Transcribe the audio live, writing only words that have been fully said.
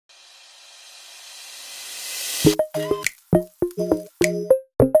Hey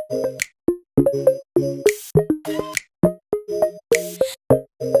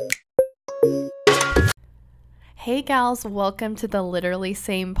gals, welcome to the Literally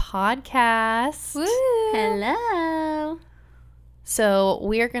Same podcast. Woo! Hello. So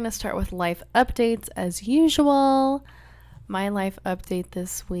we are going to start with life updates as usual. My life update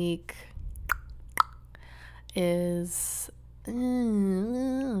this week is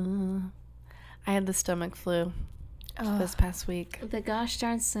I had the stomach flu this past week. The gosh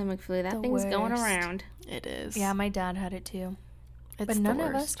darn stomach flu. That thing's worst. going around. It is. Yeah, my dad had it too. It's But the none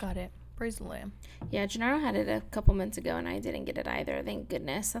of worst. us got it. Praise the Lamb. Yeah, Gennaro had it a couple months ago, and I didn't get it either. Thank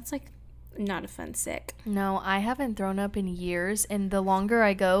goodness. That's like not a fun sick. No, I haven't thrown up in years, and the longer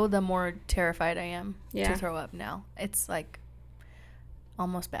I go, the more terrified I am to throw up now. It's like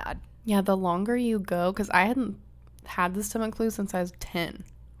almost bad. Yeah, the longer you go, because I hadn't had the stomach flu since I was 10.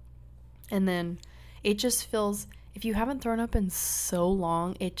 And then it just feels, if you haven't thrown up in so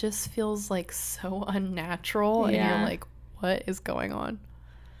long, it just feels like so unnatural. And Yeah. you're like, what is going on?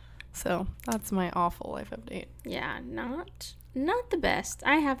 So that's my awful life update. Yeah, not the best.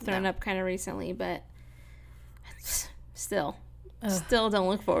 I have thrown up kind of recently, but still don't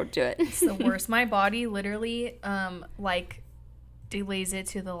look forward to it. It's the worst. My body literally delays it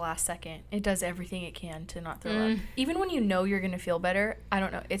to the last second. It does everything it can to not throw up. Even when you know you're going to feel better, I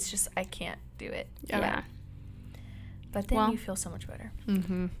don't know. It's just, I can't do it. Yeah. But then Well, you feel so much better.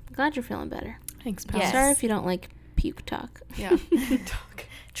 Mm-hmm. Glad you're feeling better. Thanks, pal. Yes. Sorry if you don't like puke talk. Yeah.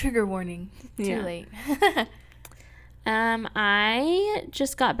 Trigger warning. Too Yeah. late. I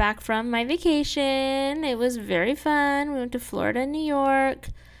just got back from my vacation. It was very fun. We went to Florida and New York,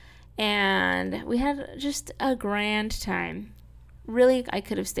 and we had just a grand time. Really, I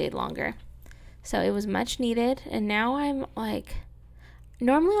could have stayed longer. So it was much needed, and now I'm like,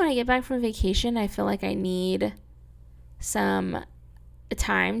 normally when I get back from vacation, I feel like I need some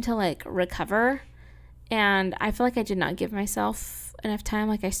time to like recover, and I feel like I did not give myself enough time.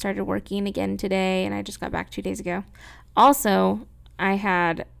 Like, I started working again today, and I just got back 2 days ago. Also, I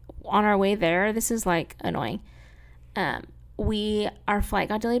had, on our way there, this is like annoying, our flight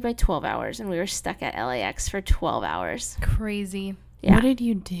got delayed by 12 hours, and we were stuck at LAX for 12 hours. Crazy. Yeah. What did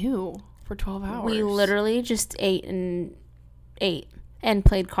you do for 12 hours? We literally just ate and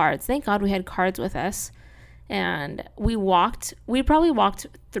played cards. Thank God we had cards with us. And we probably walked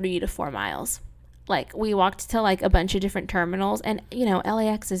 3 to 4 miles. Like, we walked to like a bunch of different terminals, and you know,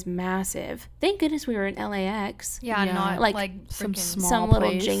 LAX is massive. Thank goodness we were in LAX. Yeah, Yeah. not Like, like some freaking small Some little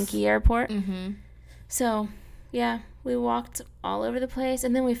place. janky airport. Mm-hmm. So, yeah, we walked all over the place,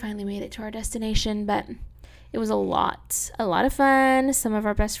 and then we finally made it to our destination, but it was a lot of fun. Some of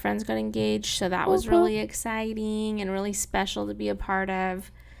our best friends got engaged, so that was really exciting and really special to be a part of.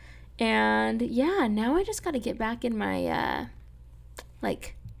 And yeah, now I just got to get back in my,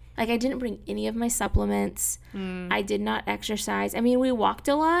 like I didn't bring any of my supplements. I did not exercise. I mean, we walked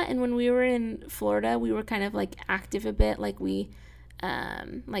a lot, and when we were in Florida, we were kind of like active a bit. Like, we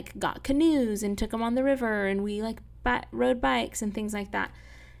like got canoes and took them on the river, and we like rode bikes and things like that.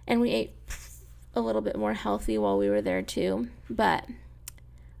 And we ate a little bit more healthy while we were there too. But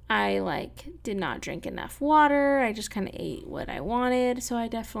I like did not drink enough water. I just kind of ate what I wanted. So I'm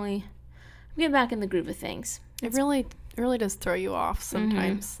getting back in the groove of things. It really does throw you off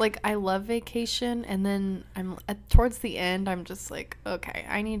sometimes. Like, I love vacation, and then towards the end, I'm just like, okay,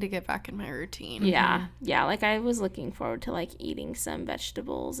 I need to get back in my routine. Yeah. Like, I was looking forward to like eating some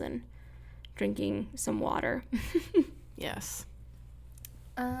vegetables and drinking some water. Yes.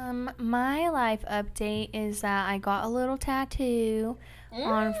 My life update is that I got a little tattoo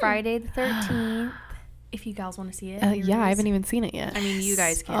on Friday the 13th. If you guys want to see it. Yeah, I haven't even seen it yet. I mean, you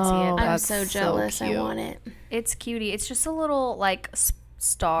guys can't see it. Oh, But I'm that's so so jealous. I cute. want it. it's cutie. It's just a little like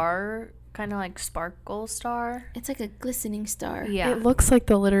star, kind of like sparkle star. It's like a glistening star. Yeah. It looks like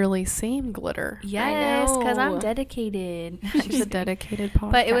the Literally Same glitter. Yes, because I'm know. dedicated. She's a dedicated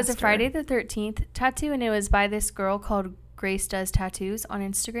podcaster. But it was a Friday the 13th tattoo, and it was by this girl called Grace Does Tattoos on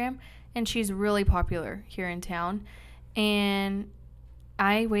Instagram, and she's really popular here in town. And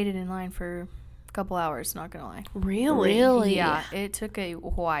I waited in line for a couple hours, not gonna lie. Really? Yeah, it took a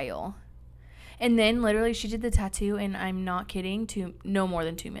while. And then literally she did the tattoo, and I'm not kidding, no more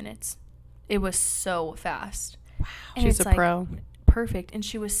than 2 minutes. It was so fast. Wow. And She's it's a like pro. perfect, and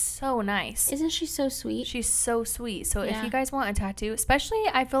she was so nice. Isn't she so sweet? She's so sweet. So if Yeah. you guys want a tattoo, especially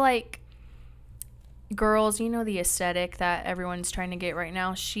I feel like girls, you know, the aesthetic that everyone's trying to get right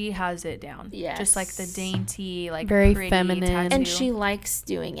now, she has it down. Yes. Just like the dainty, like Very pretty feminine. tattoo. And she likes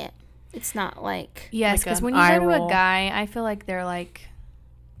doing it. It's not like... Yes, like because an when you eye go to roll. a guy, I feel like they're like,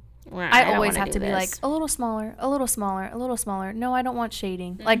 I always have to be like a little smaller, a little smaller, a little smaller. No, I don't want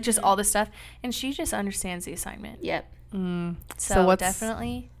shading. Like just all this stuff. And she just understands the assignment. Yep. So what's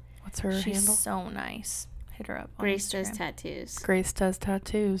definitely. What's her She's handle? so nice. Hit her up. Grace does tattoos. Grace does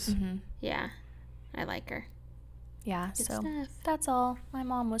tattoos. Mm-hmm. Yeah. I like her. Yeah. Good so stuff. that's all. My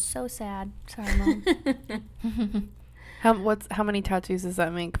mom was so sad. Sorry, Mom. How many tattoos does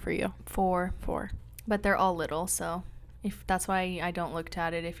that make for you? 4. 4. But they're all little, so if that's why I don't look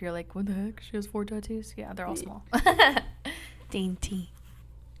at it. If you're like, what the heck? She has 4 tattoos? Yeah, they're all small. Dainty.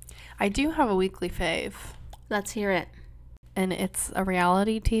 I do have a weekly fave, Let's hear it. and it's a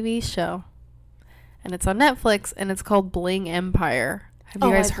reality TV show, and it's on Netflix, and it's called Bling Empire. Have you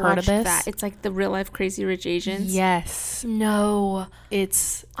guys I've heard of watched this? That. It's like the real life Crazy Rich Asians. Yes, No.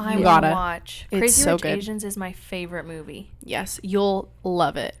 it's I you want to gotta watch. It's Crazy so Rich good. Asians is my favorite movie. Yes, you'll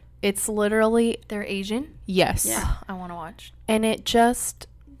love it. It's literally They're Asian? yes. Yeah. I want to watch. And it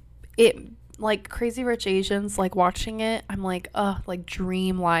like Crazy Rich Asians, like watching it, I'm like, like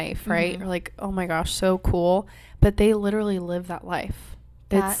dream life, right? Mhm. Or like, oh my gosh, so cool. But they literally live that life.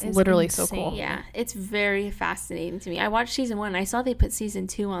 That It's is literally so insane. cool. Yeah. It's very fascinating to me. I watched season 1. I saw they put season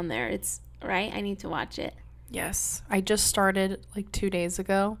 2 on there. It's right. I need to watch it. Yes. I just started like 2 days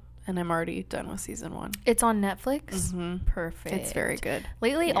ago, and I'm already done with season 1. It's on Netflix? Mm-hmm. Perfect. It's very good.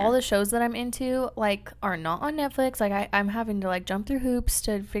 Lately, Yeah. all the shows that I'm into, like, are not on Netflix. Like, I'm having to, like, jump through hoops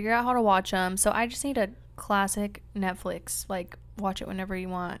to figure out how to watch them. So I just need a classic Netflix, like, watch it whenever you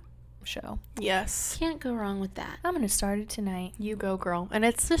want show. Yes. Can't go wrong with that. I'm going to start it tonight. You go, girl. And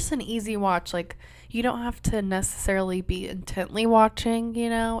it's just an easy watch. Like, you don't have to necessarily be intently watching, you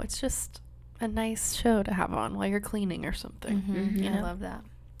know? It's just a nice show to have on while you're cleaning or something. Mhm. I Yeah. love that.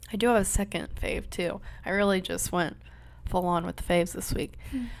 I do have a second fave, too. I really just went full on with the faves this week.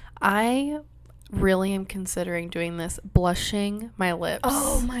 I really am considering doing this, blushing my lips.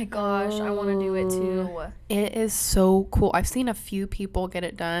 Oh my gosh, I want to do it too. It is so cool. I've seen a few people get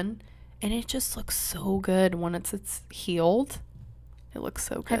it done, and it just looks so good when it's healed. It looks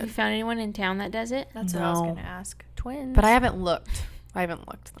so Have you good. found anyone in town that does it? That's what I was No. going to ask. Twins. But I haven't looked.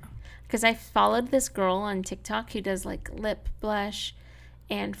 Though. Because I followed this girl on TikTok who does like lip blush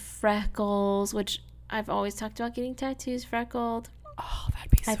and freckles, which I've always talked about getting tattoos freckled. Oh,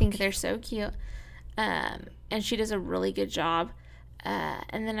 that'd be so I think cute. they're so cute. And she does a really good job.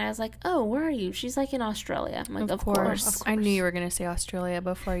 And then I was like, oh, where are you? She's like in Australia. I'm like, of course. I knew you were going to say Australia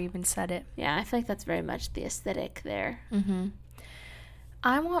before you even said it. Yeah, I feel like that's very much the aesthetic there. Mm-hmm.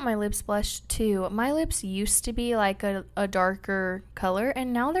 I want my lips blushed too. My lips used to be like a darker color,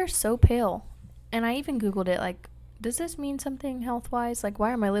 and now they're so pale. And I even Googled it, like, does this mean something health-wise? Like,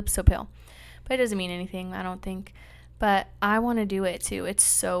 why are my lips so pale? But it doesn't mean anything, I don't think. But I want to do it too. It's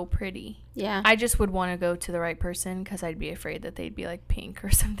so pretty. Yeah. I just would want to go to the right person because I'd be afraid that they'd be like pink or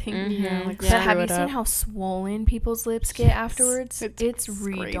something. Mhm. Yeah, like But Yeah. have screw you it seen up. how swollen people's lips get Yes. afterwards? crazy. It's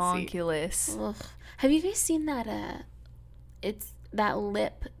redonkulous. Ugh. Have you guys seen that? It's that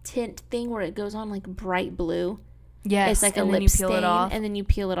lip tint thing where it goes on like bright blue. Yes, It's like a and then lip you peel stain, it off. and then you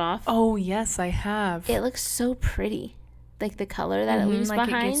peel it off. Oh, yes, I have. It looks so pretty, like the color that it Mhm, leaves like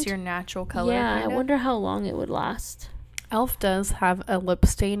behind. it gets your natural color. Yeah, I kinda. wonder how long it would last. Elf does have a lip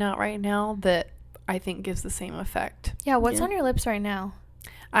stain out right now that I think gives the same effect. Yeah, what's Yeah. on your lips right now?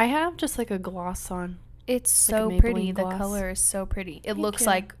 I have just like a gloss on. It's Like a so Maybelline pretty. The gloss. color is so pretty. It Thank looks you.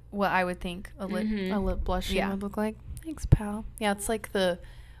 like what I would think a lip. Mhm. A lip blushing Yeah. would look like. Thanks, pal. Yeah, it's like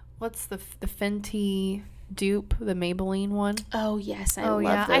what's the Fenty dupe, the Maybelline one. Oh yes, I Oh, love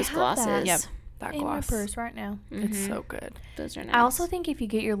yeah, I those have glosses. that. Yep. That In gloss. my purse right now. It's Mhm. so good. Those are nice. I also think if you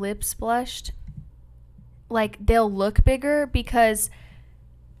get your lips blushed, like they'll look bigger because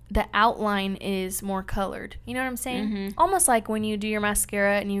the outline is more colored. You know what I'm saying? Mhm. Almost like when you do your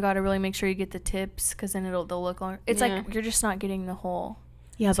mascara and you got to really make sure you get the tips because then they'll look longer. It's Yeah. like you're just not getting the whole.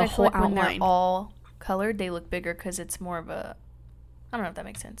 Yeah, So the I feel whole like when outline. they're all colored, they look bigger because it's more of a. I don't know if that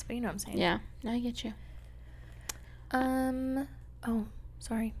makes sense, but you know what I'm saying. Yeah, no, I get you. Oh,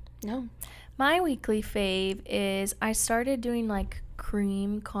 sorry. No. My weekly fave is I started doing like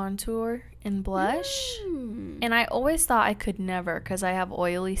cream contour and blush. Mm. And I always thought I could never because I have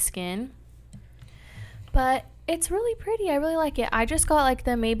oily skin. But it's really pretty. I really like it. I just got like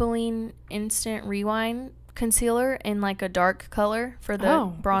the Maybelline Instant Rewind concealer in like a dark color for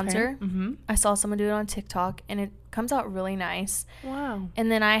the bronzer. Mm-hmm. I saw someone do it on TikTok and it comes out really nice. Wow.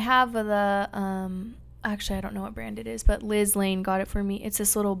 And then I have the actually I don't know what brand it is, but Liz Lane got it for me. It's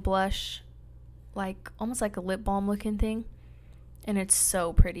this little blush, like almost like a lip balm looking thing. And it's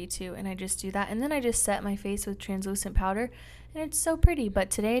so pretty too. And I just do that. And then I just set my face with translucent powder. And it's so pretty. But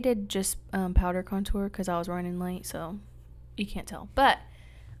today I did just powder contour because I was running late. So you can't tell. But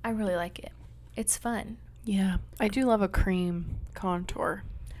I really like it. It's fun. Yeah. I do love a cream contour.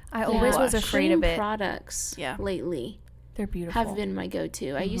 I always was Blush. afraid of Cream it. products lately They're beautiful. have been my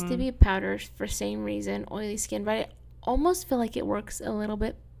go-to. I used to be powder for same reason, oily skin, but I almost feel like it works a little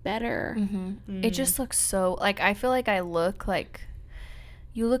bit better. It just looks so, like, I feel like I look like,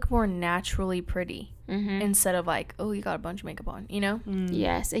 you look more naturally pretty instead of like, oh, you got a bunch of makeup on, you know?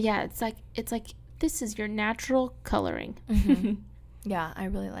 Yes. Yeah, it's like this is your natural coloring. Yeah, I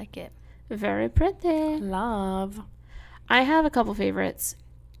really like it. Very pretty. Love. I have a couple favorites.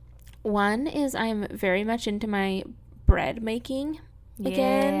 One is I'm very much into my bread making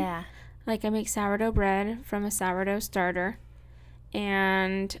again. Yeah. Like I make sourdough bread from a sourdough starter.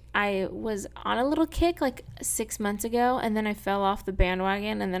 And I was on a little kick like 6 months ago, and then I fell off the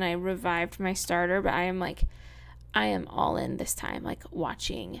bandwagon, and then I revived my starter. But I am all in this time, like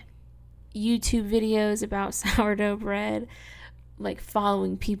watching YouTube videos about sourdough bread, like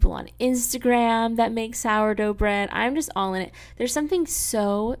following people on Instagram that make sourdough bread. I'm just all in it. There's something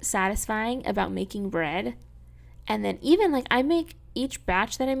so satisfying about making bread. And then even like each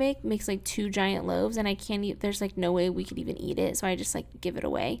batch that I make makes like 2 giant loaves, and I can't eat, there's like no way we could even eat it. So I just like give it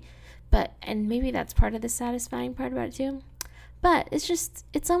away. And maybe that's part of the satisfying part about it too. But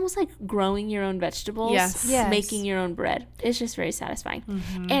it's almost like growing your own vegetables, Yes. making your own bread. It's just very satisfying.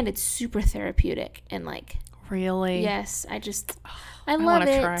 And it's super therapeutic and like, Really? yes, I love wanna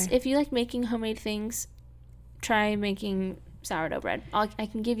it. try. If you like making homemade things, try making sourdough bread. I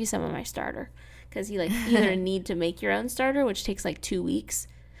can give you some of my starter, because you like either need to make your own starter, which takes like 2 weeks,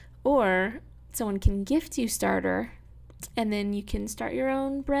 or someone can gift you starter, and then you can start your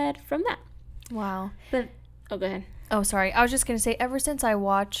own bread from that. Wow. But go ahead. Oh, sorry. I was just going to say, ever since I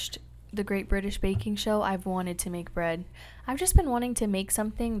watched the Great British Baking Show, I've wanted to make bread. I've just been wanting to make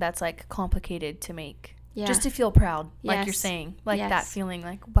something that's like complicated to make. Yeah. Just to feel proud, like you're Yes. saying. Like that Yes. feeling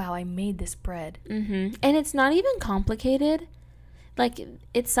like, wow, I made this bread. And it's not even complicated. Like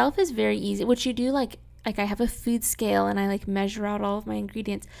itself is very easy. What you do, like I have a food scale and I like measure out all of my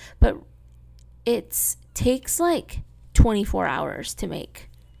ingredients, but it takes like 24 hours to make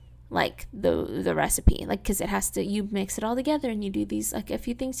like the recipe, like because it has to, you mix it all together and you do these like a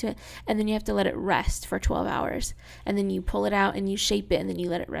few things to it, and then you have to let it rest for 12 hours, and then you pull it out and you shape it, and then you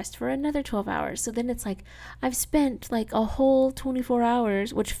let it rest for another 12 hours. So then it's like I've spent like a whole 24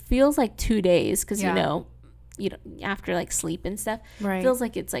 hours, which feels like 2 days, because you know after like sleep and stuff, Right. feels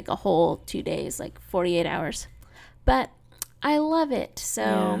like it's like a whole 2 days, like 48 hours. But I love it.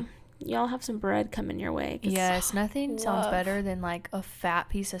 So y'all have some bread coming your way. Yes, nothing sounds love. better than like a fat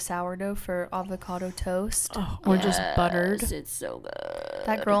piece of sourdough for avocado toast. Oh, or just buttered. It's so good.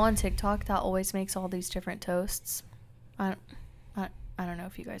 That girl on TikTok that always makes all these different toasts. I don't know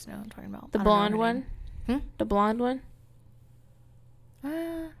if you guys know what I'm talking about. The I don't know blonde her one? name. The blonde one?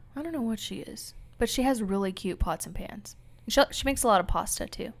 I don't know what she is, but she has really cute pots and pans. She makes a lot of pasta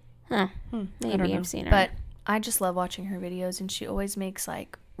too. Huh. I don't Maybe know. I've seen her. But I just love watching her videos, and she always makes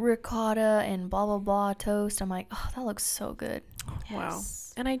like ricotta and blah blah blah toast. I'm like, oh, that looks so good. Wow.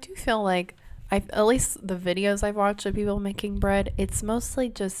 And I do feel like at least the videos I've watched of people making bread, it's mostly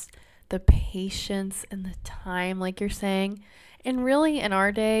just the patience and the time, like you're saying. And really in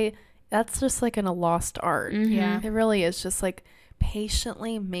our day, that's just like a lost art. Yeah. It really is just like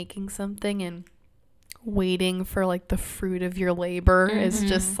patiently making something and waiting for like the fruit of your labor is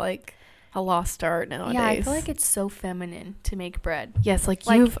just like a lost art nowadays. Yeah, I feel like it's so feminine to make bread. Yes, like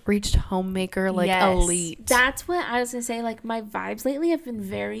Like- you've reached homemaker, like Yes. elite. That's what I was gonna say. Like my vibes lately have been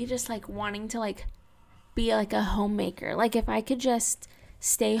very just like wanting to like be like a homemaker. Like if I could just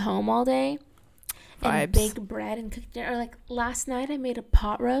stay home all day and Vibes. bake bread and cook dinner. Or like last night I made a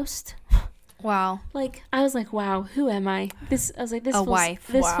pot roast. Wow. Like I was like, wow, who am I? I was like, this A feels, wife.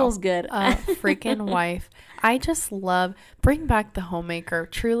 This Wow. feels good. A freaking wife. I just love bring back the homemaker.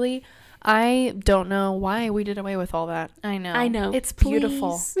 Truly, I don't know why we did away with all that. I know. I know. It's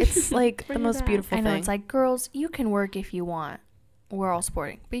beautiful. Please. It's like the Bring it most back. beautiful I know. thing. It's like, girls, you can work if you want. We're all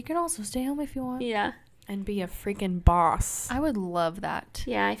sporting, but you can also stay home if you want. Yeah. and be a freaking boss. I would love that.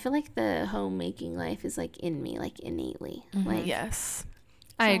 Yeah, I feel like the homemaking life is like in me, like innately. Like Yes.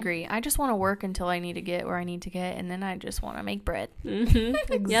 I So- agree. I just want to work until I need to get where I need to get, and then I just want to make bread.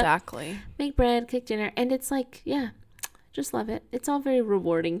 Exactly. make bread, cook dinner, and it's like, yeah, just love it. It's all very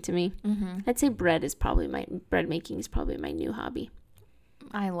rewarding to me. Mm-hmm. I'd say bread making is probably my new hobby.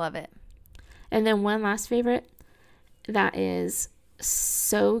 I love it. And then one last favorite that is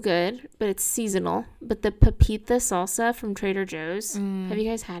so good, but it's seasonal. But the pepita salsa from Trader Joe's. Have you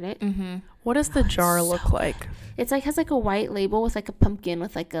guys had it? Mm-hmm. What does the jar look like? It's like has like a white label with like a pumpkin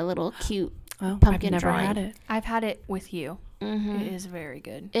with like a little cute. Oh, Pumpkin I've never drawing. had it. I've had it with you. It is very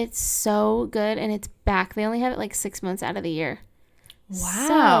good. It's so good, and it's back. They only have it like 6 months out of the year.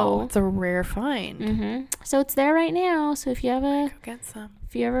 Wow. It's a rare find. So it's there right now. So if you have Go get some.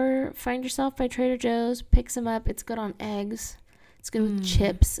 if you ever find yourself by Trader Joe's, pick some up. It's good on eggs. It's good with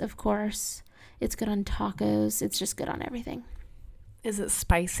chips, of course. It's good on tacos. It's just good on everything. Is it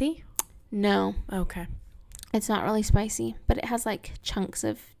spicy? No, Okay. it's not really spicy, but it has like chunks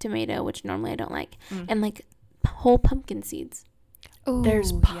of tomato, which normally I don't like, and like whole pumpkin seeds. Ooh,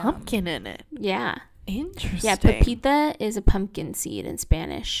 There's pumpkin in it. Yeah. Interesting. Yeah, pepita is a pumpkin seed in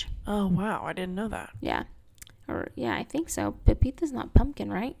Spanish. Oh, wow. I didn't know that. Yeah. Or, yeah, I think so. Pepita's not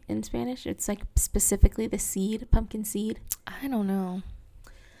pumpkin, right? In Spanish? It's like specifically the seed, pumpkin seed. I don't know.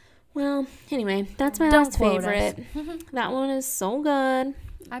 Well, anyway, that's my Don't last quote favorite. That one is so good.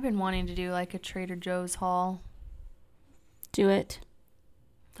 I've been wanting to do like a Trader Joe's haul. Do it.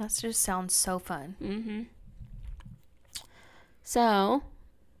 That just sounds so fun. So,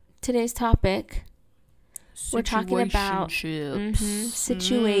 today's topic, we're talking about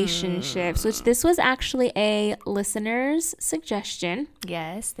situationships, which this was actually a listener's suggestion.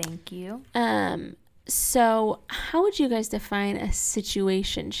 Yes, thank you. So how would you guys define a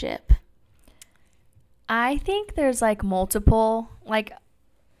situationship? I think there's like multiple like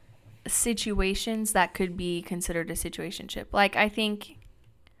situations that could be considered a situationship. Like I think,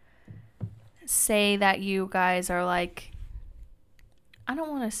 say that you guys are like, I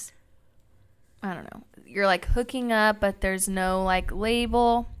don't know. You're like hooking up, but there's no like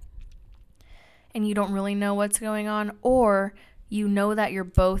label and you don't really know what's going on, or you know that you're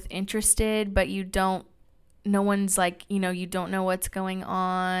both interested, but no one's like, you don't know what's going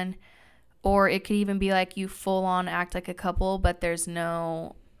on. Or it could even be like you full on act like a couple, but there's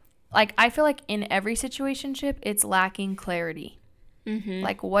no, like, I feel like in every situationship, it's lacking clarity.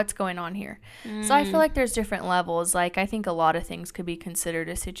 Like, what's going on here? So I feel like there's different levels. Like, I think a lot of things could be considered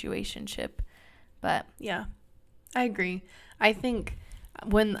a situationship. But yeah, I agree. I think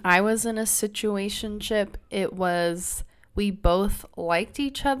when I was in a situationship, it was we both liked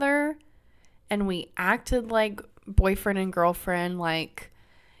each other and we acted like boyfriend and girlfriend, like,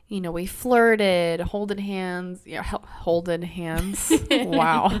 we flirted, holding hands. Yeah, holding hands.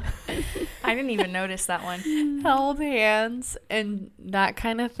 Wow. I didn't even notice that one. Held hands and that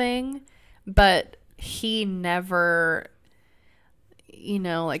kind of thing. But he never,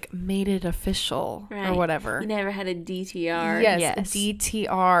 like made it official or whatever. You never had a DTR. Yes,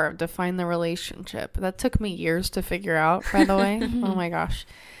 DTR, define the relationship. That took me years to figure out, by the way. Oh my gosh.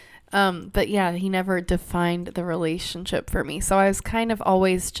 But yeah, he never defined the relationship for me. So I was kind of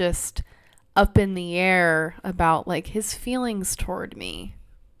always just up in the air about like his feelings toward me.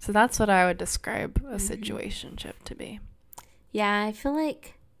 So that's what I would describe a situationship to be. Yeah, I feel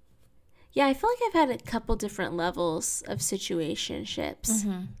like I've had a couple different levels of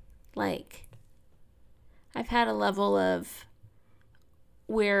situationships. Like, I've had a level of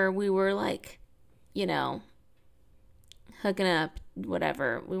where we were like, hooking up,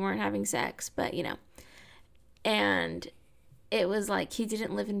 whatever. We weren't having sex, but, and it was like he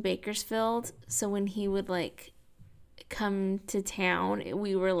didn't live in Bakersfield. So when he would like come to town,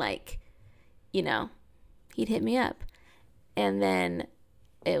 we were like, he'd hit me up. And then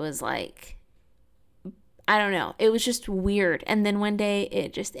it was like, I don't know. It was just weird. And then one day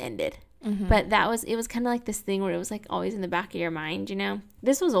it just ended. But it was kind of like this thing where it was like always in the back of your mind,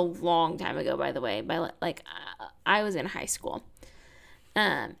 This was a long time ago, by the way. I was in high school.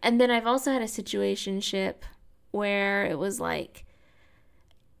 And then I've also had a situationship where it was like,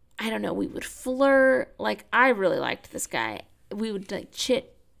 I don't know, we would flirt. Like, I really liked this guy. We would like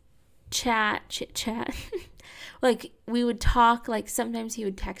chit chat. Like, we would talk. Like, sometimes he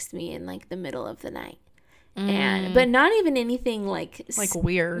would text me in like the middle of the night. But not even anything like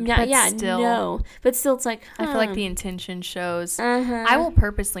weird. Yeah, but still it's like, I feel like the intention shows. I will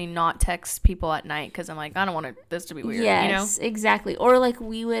purposely not text people at night because I'm like, I don't want this to be weird. Yes, exactly. Or like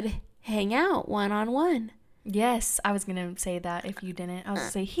we would hang out one-on-one. Yes, I was gonna say that if you didn't. I was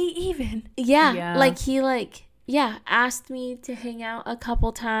gonna say he even. Yeah, like he asked me to hang out a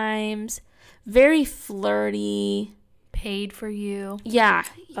couple times. Very flirty. Paid for you. Yeah.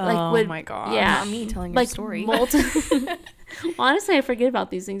 Oh my God. Yeah. Not me telling your story. Honestly, I forget about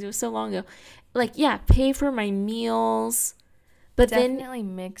these things. It was so long ago. Like, yeah, pay for my meals. But definitely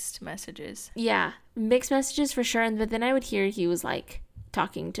mixed messages. Yeah. Mixed messages for sure. But then I would hear he was like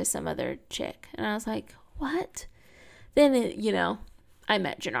talking to some other chick. And I was like, what? Then, I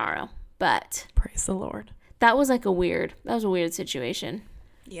met Gennaro. But praise the Lord. That was a weird situation.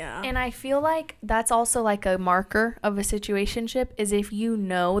 Yeah. And I feel like that's also like a marker of a situationship is if you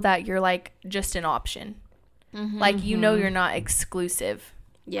know that you're like just an option. Like, you know, you're not exclusive.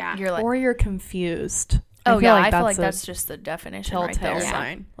 Yeah. You're like, or you're confused. oh yeah, I feel that's like a that's just the definition right telltale there.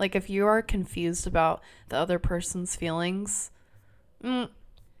 sign. Like if you are confused about the other person's feelings, you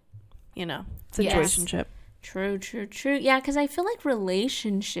know, situationship. True. Yeah, because I feel like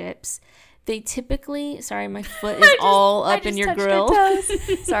relationships, they typically, sorry, my foot is all up in your grill.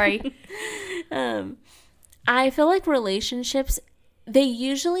 Sorry. I feel like relationships, they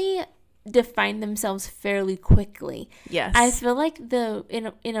usually define themselves fairly quickly. Yes. I feel like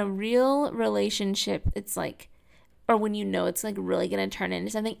in a real relationship, it's like, or when you know it's like really going to turn into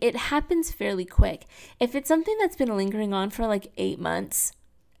something, it happens fairly quick. If it's something that's been lingering on for like 8 months,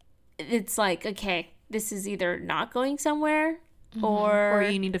 it's like, okay, this is either not going somewhere or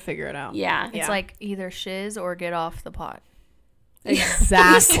you need to figure it out. Yeah. It's like either shiz or get off the pot.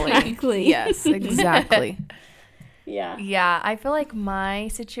 Exactly. Yes, exactly. Yeah. Yeah, I feel like my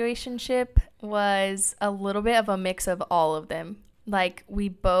situationship was a little bit of a mix of all of them. Like, we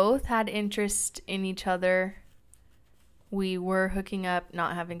both had interest in each other. We were hooking up,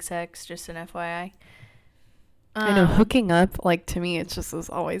 not having sex, just an FYI. I know hooking up, like to me, it's just is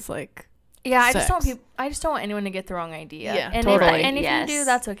always like. Yeah, sex. I just don't want anyone to get the wrong idea. Yeah, and totally. If Yes. you do,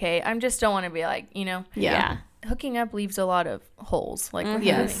 that's okay. I just don't want to be like, you know. Yeah. Hooking up leaves a lot of holes, like with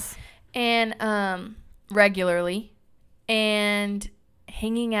Yes. everything. And regularly, and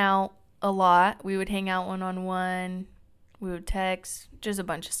hanging out a lot. We would hang out one-on-one. We would text, just a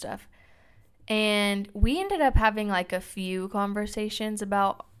bunch of stuff. And we ended up having like a few conversations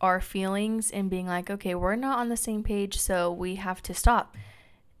about our feelings and being like, okay, we're not on the same page, so we have to stop.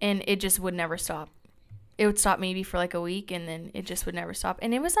 And it just would never stop. It would stop maybe for like a week, and then it just would never stop.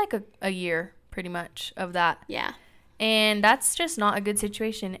 And it was like a year pretty much of that. Yeah. And that's just not a good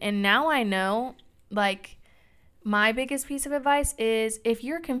situation. And now I know, like, my biggest piece of advice is if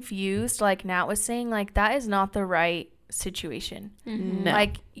you're confused, like Nat was saying, like, that is not the right situation. No.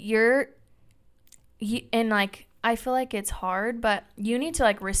 Like, and like, I feel like it's hard, but you need to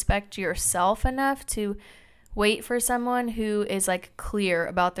like respect yourself enough to wait for someone who is like clear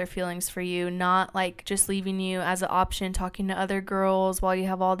about their feelings for you, not like just leaving you as an option, talking to other girls while you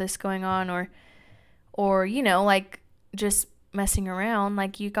have all this going on, or you know, like just messing around.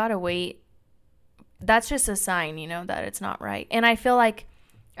 Like, you gotta wait. That's just a sign, you know, that it's not right. And I feel like,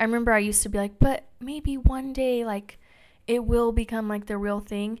 I remember I used to be like, but maybe one day, like, it will become like the real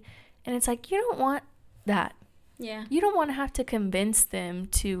thing. And it's like, you don't want that. Yeah. You don't want to have to convince them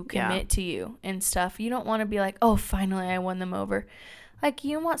to commit to you and stuff. You don't want to be like, oh, finally I won them over. Like,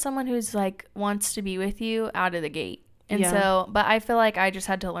 you want someone who's like wants to be with you out of the gate. And so, but I feel like I just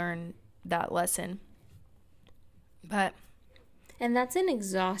had to learn that lesson. And that's an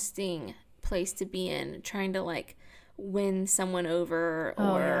exhausting place to be in, trying to like win someone over,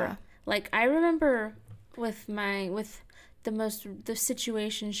 or like I remember with the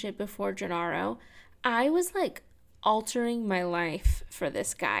situationship before Gennaro, I was like altering my life for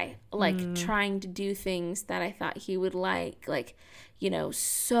this guy, like trying to do things that I thought he would like, you know,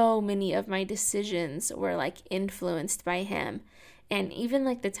 so many of my decisions were like influenced by him. And even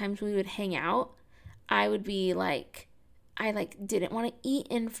like the times we would hang out, I would be like, I like didn't want to eat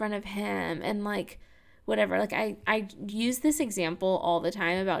in front of him, and like whatever. Like I use this example all the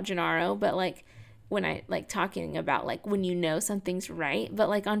time about Gennaro, but like when I like talking about like when you know something's right. But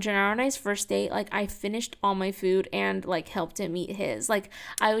like on Gennaro and I's first date, like I finished all my food and like helped him eat his. Like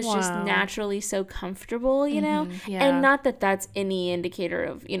I was just naturally so comfortable, you know. And not that that's any indicator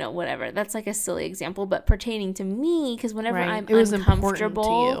of, you know, whatever. That's like a silly example, but pertaining to me, because whenever I'm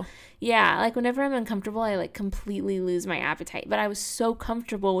uncomfortable, yeah, like whenever I'm uncomfortable, I like completely lose my appetite. But I was so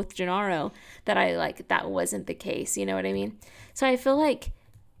comfortable with Gennaro that I like that wasn't the case. You know what I mean? So I feel like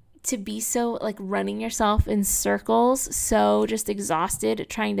to be so like running yourself in circles, so just exhausted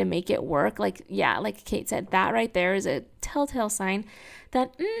trying to make it work, like, yeah, like Kate said, that right there is a telltale sign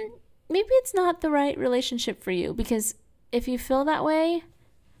that maybe it's not the right relationship for you. Because if you feel that way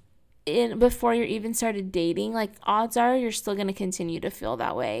before you're even started dating, like odds are you're still going to continue to feel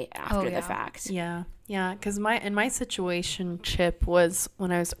that way after the fact. Yeah because my situationship was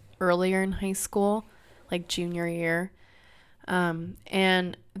when I was earlier in high school, like junior year.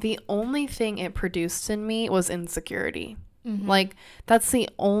 And the only thing it produced in me was insecurity. Like, that's the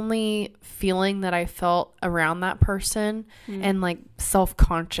only feeling that I felt around that person. And like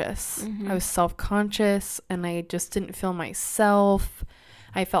self-conscious. I was self-conscious and I just didn't feel myself.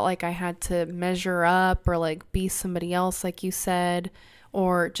 I felt like I had to measure up or like be somebody else, like you said,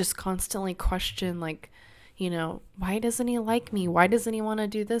 or just constantly question, like, you know, why doesn't he like me? Why doesn't he want to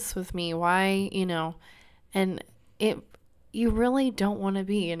do this with me? Why, you know, and you really don't want to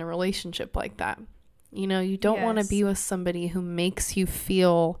be in a relationship like that. You know, you don't want to Yes. be with somebody who makes you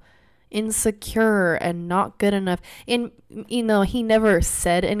feel insecure and not good enough. And, you know, he never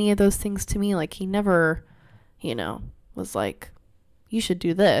said any of those things to me. Like, he never, you know, was like, you should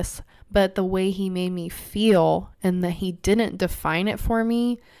do this. But the way he made me feel and that he didn't define it for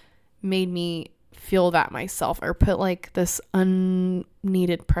me made me feel that myself, or put like this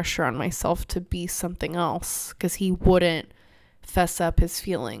unneeded pressure on myself to be something else, because he wouldn't fess up his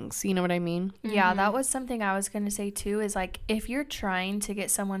feelings. You know what I mean? Yeah, that was something I was going to say too, is like, if you're trying to get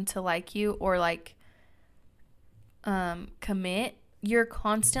someone to like you or like commit, you're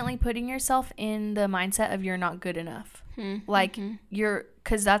constantly putting yourself in the mindset of you're not good enough. Like you're,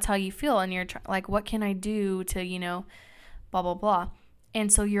 because that's how you feel, and you're like, what can I do to, you know, blah blah blah.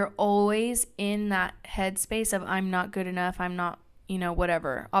 And so you're always in that headspace of, I'm not good enough, I'm not, you know,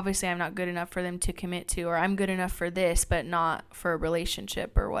 whatever. Obviously, I'm not good enough for them to commit to, or I'm good enough for this, but not for a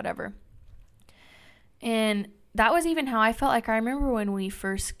relationship or whatever. And that was even how I felt. Like, I remember when we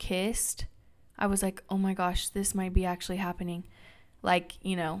first kissed, I was like, oh my gosh, this might be actually happening. Like,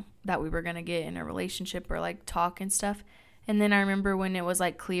 you know, that we were going to get in a relationship or like talk and stuff. And then I remember when it was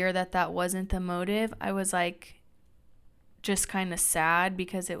like clear that that wasn't the motive, I was like just kind of sad,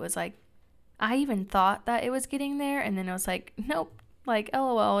 because it was like, I even thought that it was getting there, and then it was like, nope, like,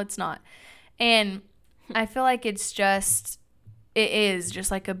 LOL, it's not. And I feel like it is just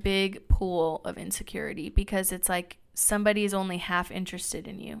like a big pool of insecurity, because it's like somebody is only half interested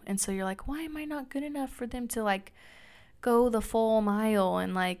in you. And so you're like, why am I not good enough for them to like go the full mile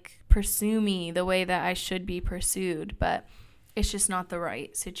and like pursue me the way that I should be pursued? But it's just not the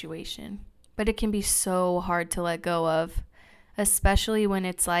right situation. But it can be so hard to let go of, especially when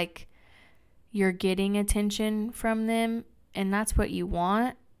it's like you're getting attention from them and that's what you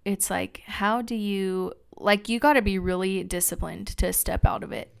want. It's like, how do you, like, you got to be really disciplined to step out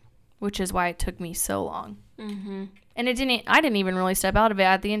of it, which is why it took me so long. And I didn't even really step out of it.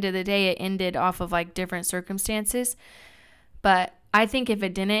 At the end of the day, it ended off of like different circumstances. But I think if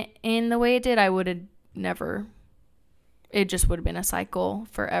it didn't end the way it did, I would have never, it just would have been a cycle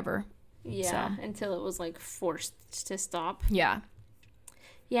forever. Yeah, so. Until it was like forced to stop. Yeah.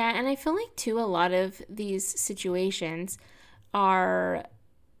 Yeah, and I feel like too, a lot of these situations are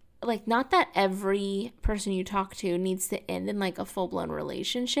like, not that every person you talk to needs to end in like a full-blown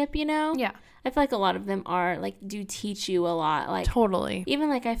relationship, you know? Yeah. I feel like a lot of them are like, do teach you a lot. Like, totally. Even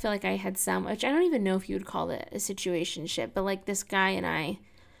like, I feel like I had some, which I don't even know if you would call it a situationship, but like this guy and I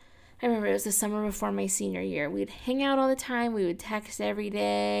remember it was the summer before my senior year. We'd hang out all the time. We would text every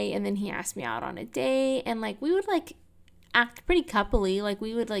day. And then he asked me out on a date. And like, we would like act pretty coupley. Like,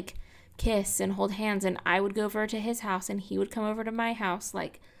 we would like kiss and hold hands. And I would go over to his house and he would come over to my house.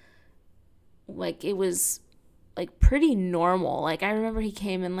 Like it was like pretty normal. Like, I remember he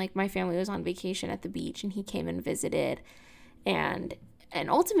came and like my family was on vacation at the beach and he came and visited. And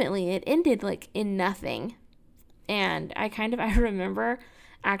ultimately it ended like in nothing. And I remember...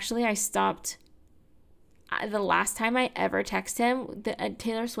 Actually, I stopped. The last time I ever texted him,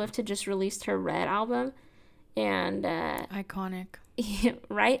 Taylor Swift had just released her Red album. And iconic.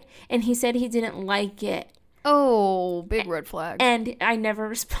 Right? And he said he didn't like it. Oh, big red flag. And I never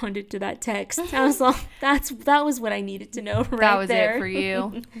responded to that text. I was like, that was what I needed to know right there. That was it for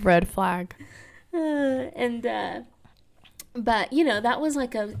you. Red flag. But, you know, that was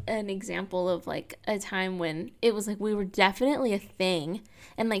like an example of like a time when it was like we were definitely a thing,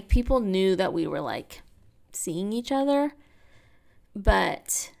 and like people knew that we were like seeing each other,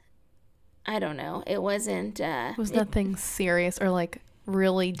 but I don't know. It wasn't. It was nothing serious or like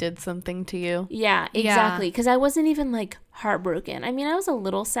really did something to you. Yeah, exactly. Because I wasn't even like heartbroken. I mean, I was a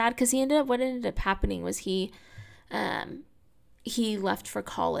little sad because what ended up happening was he left for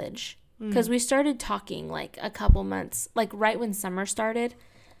college. Because we started talking like a couple months, like right when summer started.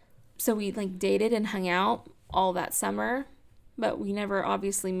 So we like dated and hung out all that summer. But we never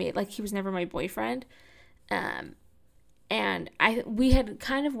obviously made, like, he was never my boyfriend. And we had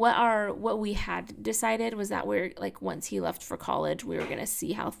kind of what we had decided was that we're like, once he left for college, we were going to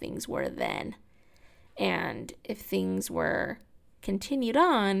see how things were then. And if things were continued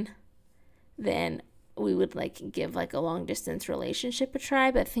on, then we would like give like a long distance relationship a try,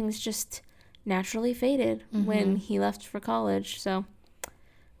 but things just naturally faded when he left for college. So,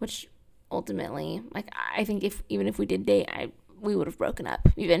 which ultimately, like, I think even if we did date, we would have broken up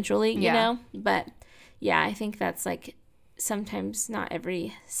eventually, you know? But yeah, I think that's like, sometimes not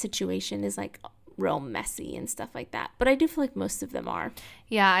every situation is like real messy and stuff like that. But I do feel like most of them are.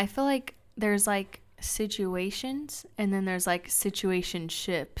 Yeah, I feel like there's like situations and then there's like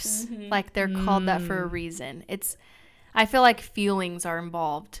situationships. Like, they're called that for a reason. I feel like feelings are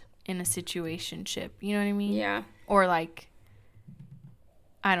involved in a situationship. You know what I mean? Yeah. Or like,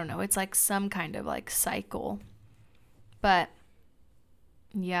 I don't know. It's like some kind of like cycle. But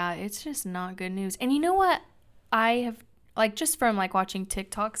yeah, it's just not good news. And you know what? I have, like, just from like watching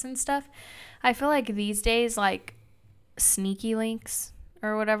TikToks and stuff, I feel like these days, like, sneaky links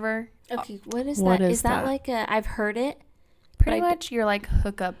or whatever. Okay, what is What that? is Is that that? like I've heard it. Pretty but much you're like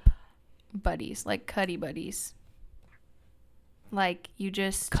hookup buddies, like cuddy buddies. Like you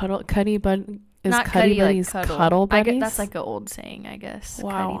just Cuddy bud is not cuddy cuddy buddies like cuddle buddies? that's like an old saying, I guess.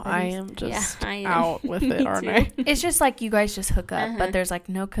 Wow, Cuddy I buddies. am just I am. out with Me it, aren't too. I? It's just like you guys just hook up, Uh-huh. but there's like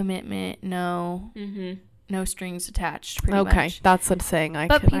no commitment, no strings attached. Pretty Okay, much. that's a saying I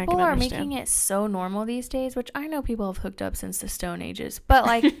But can people are understand. making it so normal these days, which I know people have hooked up since the Stone Ages, but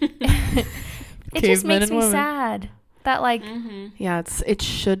like it just Cavemen makes and me women. sad that like Yeah, it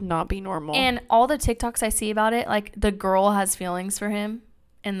should not be normal. and all the TikToks I see about it, like the girl has feelings for him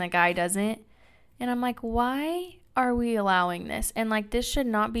and the guy doesn't. And I'm like, why are we allowing this? And like, this should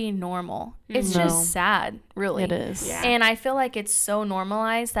not be normal. It's No. just sad, really. It is. Yeah. And I feel like it's so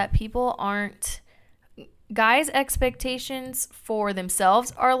normalized that people aren't, guys' expectations for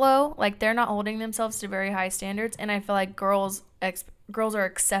themselves are low. Like, they're not holding themselves to very high standards. And I feel like girls are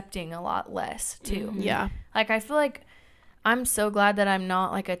accepting a lot less too. Yeah. Like, I feel like I'm so glad that I'm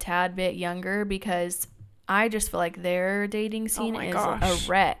not like a tad bit younger, because I just feel like their dating scene my is gosh. a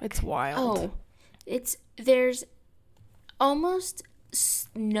wreck. It's wild. Oh, there's almost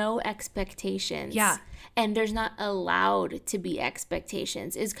no expectations. Yeah. And there's not allowed to be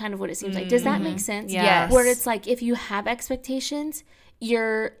expectations is kind of what it seems like. Does that make sense? Yes. Where it's like, if you have expectations,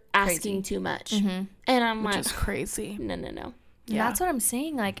 you're asking too much. And I'm Which like, is crazy. no. Yeah. That's what I'm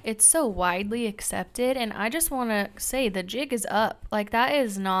saying. Like, it's so widely accepted. And I just want to say the jig is up. Like, that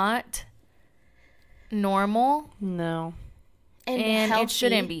is not normal. No. And healthy. it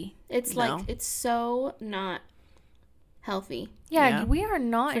shouldn't be. It's No. like, it's so not healthy. Yeah, we are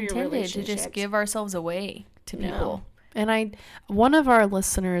not For your intended to relationships. just give ourselves away to No. people. And one of our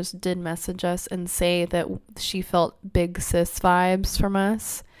listeners did message us and say that she felt big sis vibes from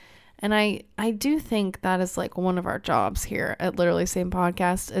us. And I do think that is like one of our jobs here at Literally Same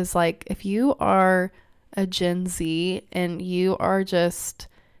Podcast is like, if you are a Gen Z and you are just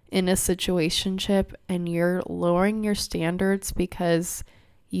in a situationship and you're lowering your standards because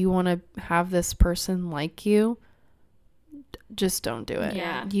you want to have this person like you, just don't do it.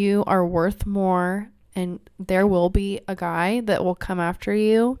 Yeah. You are worth more, and there will be a guy that will come after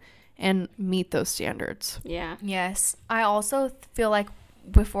you and meet those standards. Yeah. Yes. I also feel like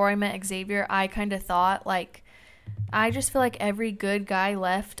before I met Xavier, I kind of thought like, I just feel like every good guy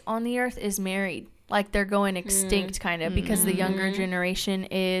left on the earth is married. Like, they're going extinct kind of because the younger generation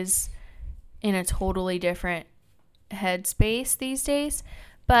is in a totally different headspace these days.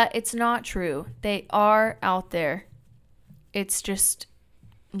 But it's not true. They are out there. It's just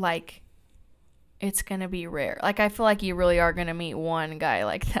like, it's going to be rare. Like, I feel like you really are going to meet one guy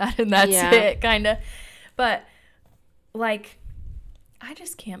like that, and that's it, kind of. But, like, I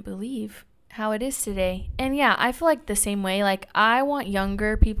just can't believe how it is today. And yeah, I feel like the same way. Like, I want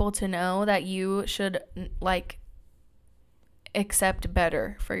younger people to know that you should, like, accept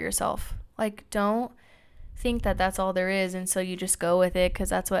better for yourself. Like, don't think that that's all there is, and so you just go with it because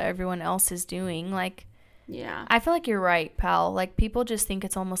that's what everyone else is doing. Like, Yeah. I feel like you're right, pal. Like, people just think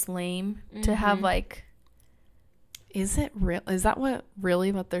it's almost lame to have, like, Is it real? Is that what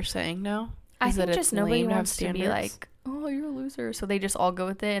they're saying now? I Is think that just it's nobody lame to have wants to be standards? like, oh, you're a loser. So they just all go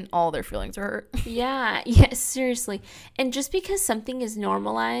with it and all their feelings are hurt. Yeah. Yes, seriously. And just because something is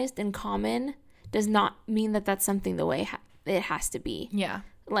normalized and common does not mean that that's something the way it has to be. Yeah.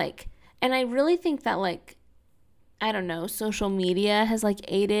 Like, and I really think that, like, I don't know, social media has like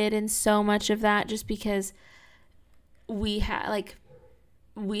aided in so much of that, just because we have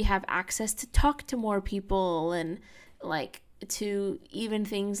access to talk to more people, and like to even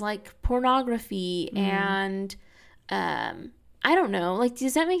things like pornography and I don't know, like,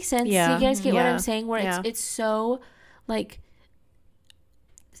 does that make sense? Yeah. Do you guys get what Yeah. I'm saying? Where Yeah. it's so like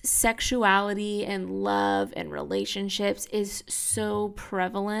sexuality and love and relationships is so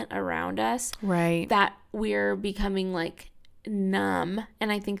prevalent around us Right. that we're becoming like numb.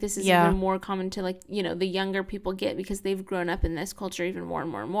 And I think this is Yeah. even more common to, like, you know, the younger people get, because they've grown up in this culture even more and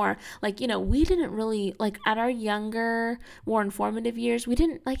more and more. Like, you know, we didn't really, like, at our younger, more informative years, we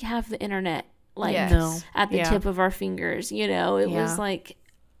didn't like have the internet like Yes. No. at the Yeah. tip of our fingers, you know. It was Yeah. like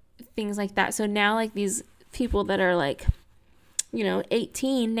things like that. So now, like, these people that are like, you know,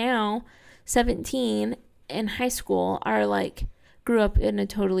 18 now, 17 in high school are like grew up in a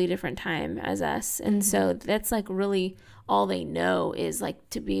totally different time as us. And so that's like really all they know is like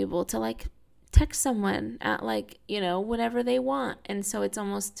to be able to like text someone at like, whenever they want. And so it's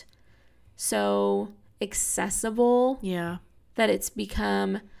almost so accessible that it's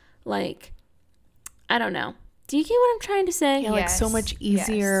become like, I don't know. Do you get what I'm trying to say? Yeah, like so much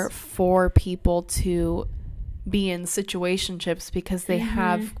easier for people to be in situationships because they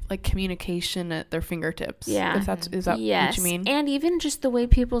have like communication at their fingertips. Yeah. Is that what you mean? And even just the way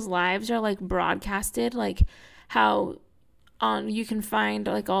people's lives are like broadcasted, like how you can find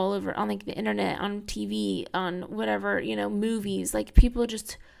like all over on like the internet, on TV, on whatever, movies, like people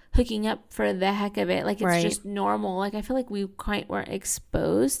just hooking up for the heck of it. Like it's just normal. Like I feel like we quite weren't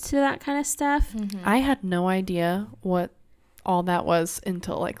exposed to that kind of stuff. I had no idea what all that was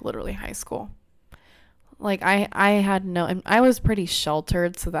until like literally high school. Like I had no, and I was pretty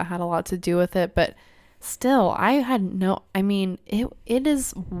sheltered, so that had a lot to do with it, but still I had no, I mean, it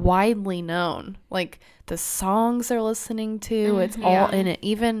is widely known, like the songs they're listening to, it's all in it,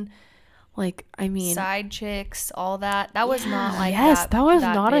 even like, I mean, side chicks, all that was not like that was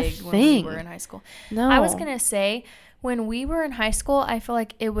not a big thing when we were in high school. No, I was gonna say, when we were in high school, I feel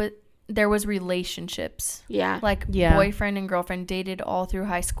like there was relationships. Like boyfriend and girlfriend dated all through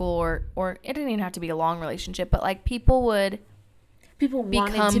high school, or it didn't even have to be a long relationship, but like people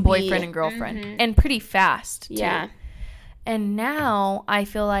become boyfriend and girlfriend and pretty fast too. And now I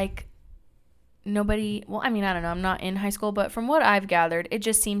feel like nobody, well, I mean, I don't know, I'm not in high school, but from what I've gathered, it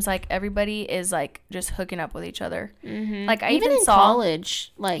just seems like everybody is like just hooking up with each other. Like I even in saw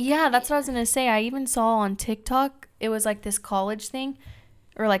college, like that's what I was gonna say. I even saw on TikTok, it was like this college thing,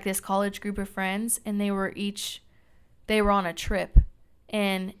 or like this college group of friends, and they were on a trip,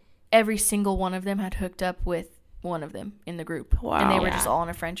 and every single one of them had hooked up with one of them in the group. Wow. And they were just all on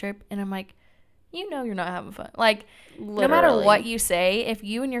a friend trip, and I'm like, you're not having fun. Like, literally. No matter what you say, if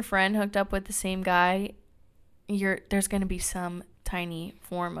you and your friend hooked up with the same guy, there's going to be some tiny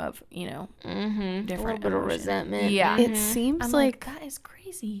form of, different a little bit of resentment. Yeah. It seems I'm like that is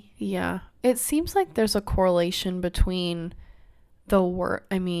crazy. Yeah. It seems like there's a correlation between the work.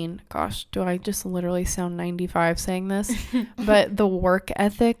 I mean, gosh, do I just literally sound 95 saying this? But the work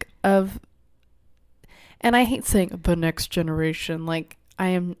ethic of, and I hate saying the next generation. Like,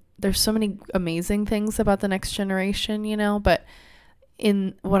 there's so many amazing things about the next generation, but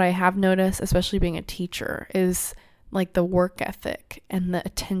in what I have noticed, especially being a teacher, is like the work ethic and the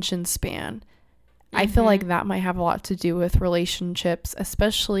attention span. I feel like that might have a lot to do with relationships,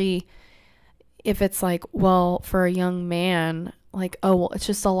 especially if it's like, well, for a young man, like, oh, well, it's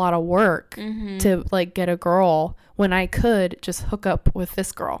just a lot of work to like get a girl when I could just hook up with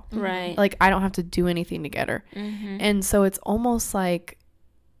this girl. Right. Like, I don't have to do anything to get her. And so it's almost like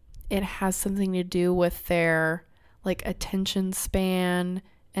it has something to do with their like attention span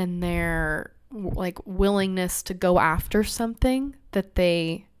and their like willingness to go after something that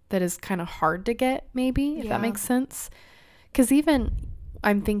is kind of hard to get, maybe, if that makes sense. Because even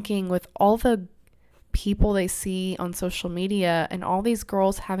I'm thinking with all the people they see on social media and all these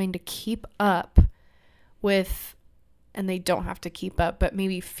girls having to keep up with, and they don't have to keep up, but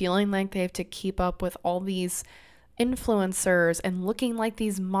maybe feeling like they have to keep up with all these influencers and looking like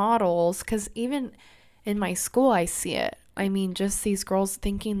these models, because even in my school I see it. I mean, just these girls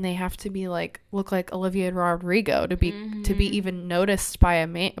thinking they have to be like, look like Olivia Rodrigo to be even noticed by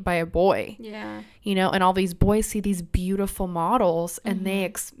a boy. Yeah. And all these boys see these beautiful models and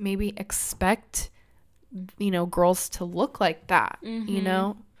they maybe expect girls to look like that.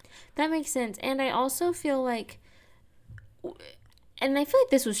 That makes sense. And I also feel like, and I feel like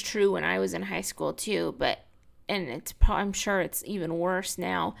this was true when I was in high school too, and I'm sure it's even worse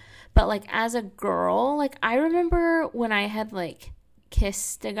now, but like as a girl, like I remember when I had like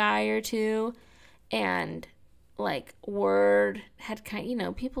kissed a guy or two, and like word had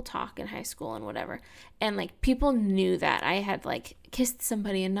people talk in high school and whatever, and like people knew that I had like kissed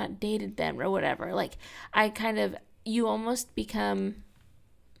somebody and not dated them or whatever. Like you almost become,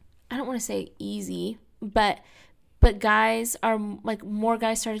 I don't want to say easy, but guys are like, more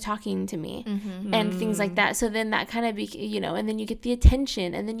guys started talking to me and things like that. So then that kind of and then you get the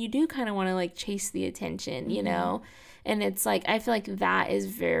attention, and then you do kind of want to like chase the attention, and it's like, I feel like that is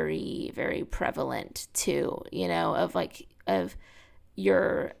very, very prevalent too, of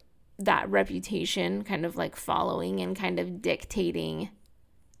that reputation kind of like following and kind of dictating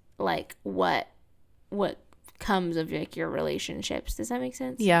like what comes of like your relationships. Does that make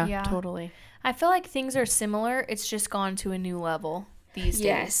sense? Yeah, totally. I feel like things are similar. It's just gone to a new level these days.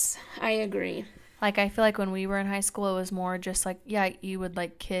 Yes, I agree. Like, I feel like when we were in high school, it was more just like, yeah, you would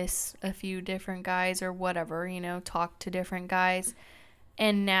like kiss a few different guys or whatever, you know, talk to different guys.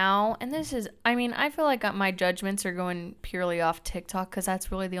 And now, and this is, I mean, I feel like my judgments are going purely off TikTok because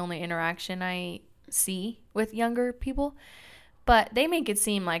that's really the only interaction I see with younger people. But they make it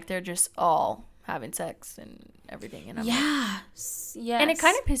seem like they're just all having sex and everything. And I'm like, Yes. and it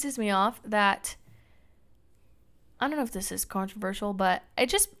kind of pisses me off that, I don't know if this is controversial, but it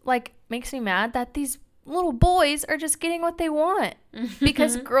just like makes me mad that these little boys are just getting what they want.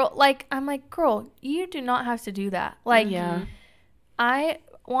 Because I'm like, girl, you do not have to do that. Like, Yeah. I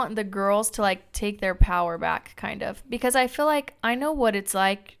want the girls to like take their power back, kind of, because I feel like I know what it's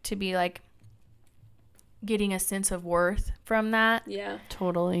like to be like getting a sense of worth from that. Yeah.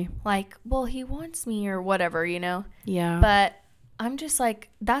 Totally. Like, well, he wants me or whatever, you know? Yeah. But I'm just like,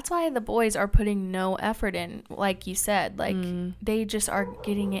 that's why the boys are putting no effort in, like you said. Like, they just are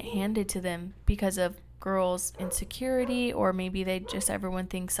getting it handed to them because of girls' insecurity, or maybe everyone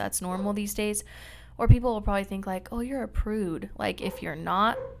thinks that's normal these days. Or people will probably think, like, oh, you're a prude. Like, if you're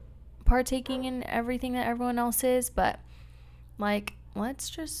not partaking in everything that everyone else is. But, like,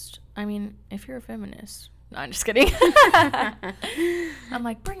 if you're a feminist. No, I'm just kidding. I'm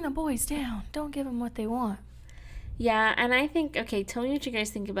like, bring the boys down. Don't give them what they want. Yeah, and I think, okay, tell me what you guys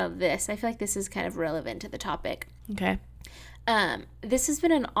think about this. I feel like this is kind of relevant to the topic. Okay. This has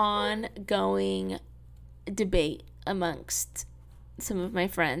been an ongoing debate amongst some of my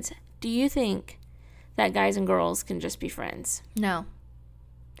friends. Do you think that guys and girls can just be friends? No.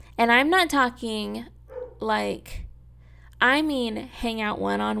 And I'm not talking like, I mean hang out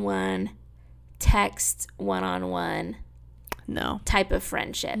one-on-one, text one-on-one. No. Type of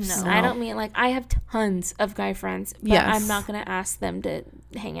friendships. No. I don't mean like, I have tons of guy friends, but Yes. I'm not going to ask them to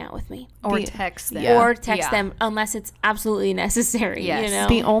hang out with me. Or text them. Yeah. Or text them unless it's absolutely necessary, Yes. you know?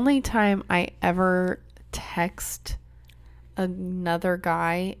 The only time I ever text another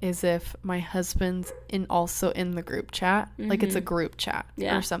guy is if my husband's also in the group chat. Like, it's a group chat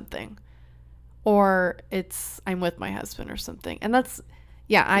or something. Or I'm with my husband or something. And that's,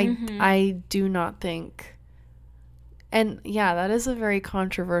 I do not think... And yeah, that is a very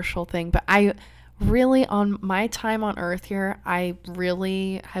controversial thing. But I really, on my time on earth here, I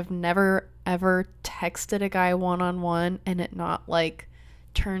really have never, ever texted a guy one-on-one and it not, like,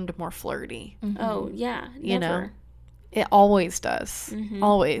 turned more flirty. Oh, yeah. You never. know? It always does.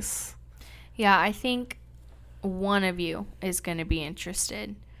 Always. Yeah, I think one of you is going to be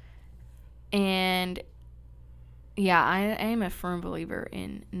interested. And yeah, I am a firm believer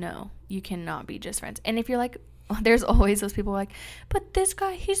in no, you cannot be just friends. And if you're like, there's always those people like, but this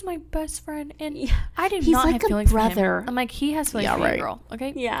guy, he's my best friend, and I do not like have a feelings brother. for him. I'm like, he has feelings for you, girl.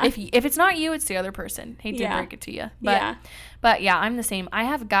 Okay, Yeah. If it's not you, it's the other person. Hate to break it to you, but Yeah. yeah, I'm the same. I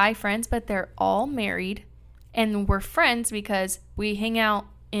have guy friends, but they're all married, and we're friends because we hang out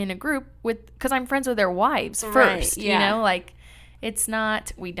in a group because I'm friends with their wives first. yeah. You know, like, it's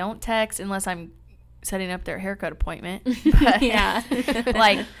not, we don't text unless I'm setting up their haircut appointment. But, Yeah.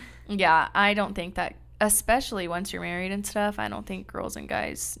 like, yeah, I don't think that, especially once you're married and stuff, I don't think girls and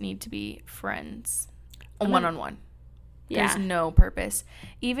guys need to be friends one-on-one. Yeah. There's no purpose.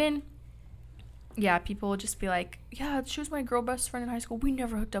 Even, yeah, people will just be like, yeah, she was my girl best friend in high school. We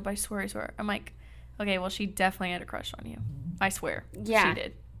never hooked up, I swear, I swear. I'm like, okay, well, she definitely had a crush on you. I swear. Yeah. She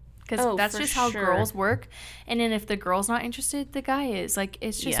did. Because that's just how girls work. And then if the girl's not interested, the guy is. Like,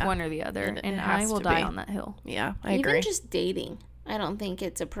 it's just one or the other. And I will die on that hill. Yeah, I Even agree. just dating, I don't think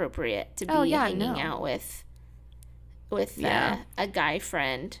it's appropriate to be hanging out with a guy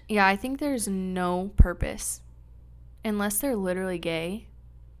friend. Yeah, I think there's no purpose. Unless they're literally gay,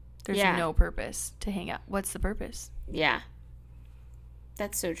 there's no purpose to hang out. What's the purpose? Yeah.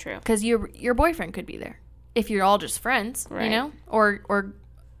 That's so true. Because your boyfriend could be there. If you're all just friends, you know? Or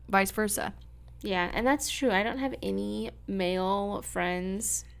vice versa. Yeah, and that's true. I don't have any male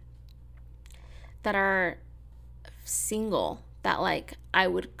friends that are single that, like, I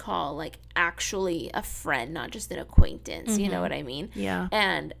would call, like, actually a friend, not just an acquaintance. You know what I mean? Yeah.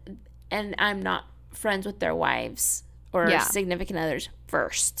 And I'm not friends with their wives or significant others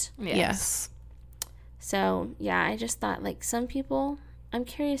first. Yes. So, yeah, I just thought, like, some people, I'm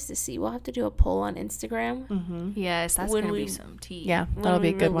curious to see. We'll have to do a poll on Instagram. Yes, that's When going to we- be some tea. Yeah, that'll be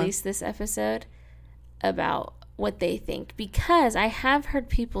a good when we one. release this episode about what they think, because I have heard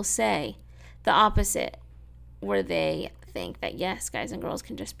people say the opposite, where they think that yes, guys and girls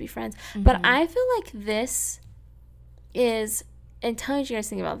can just be friends. But I feel like this is, and tell me what you guys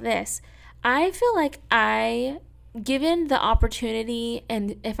think about this, I feel like given the opportunity,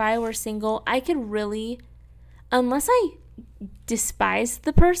 and if I were single, I could really, unless I despise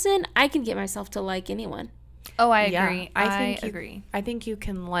the person, I can get myself to like anyone. Oh, I Yeah, agree. I agree. I think you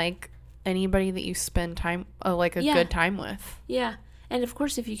can like anybody that you spend time, like a Yeah. good time with. Yeah. And of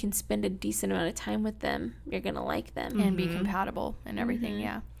course, if you can spend a decent amount of time with them, you're going to like them. And be compatible and everything.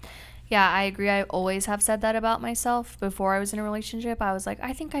 Yeah. Yeah, I agree. I always have said that about myself. Before I was in a relationship, I was like,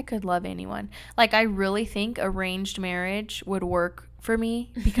 I think I could love anyone. Like, I really think arranged marriage would work for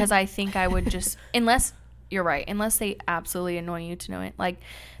me because I think I would just, unless, you're right, unless they absolutely annoy you to know it. Like,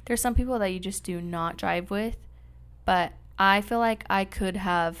 there's some people that you just do not drive with, but I feel like I could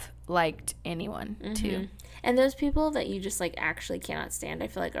have liked anyone too. And those people that you just like actually cannot stand, I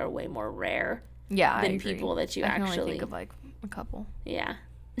feel like are way more rare Yeah, I than agree. people that you I can actually only think of like a couple. Yeah.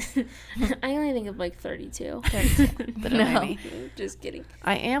 I only think of like 32. No. Just kidding.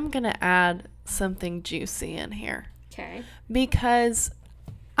 I am going to add something juicy in here Okay. because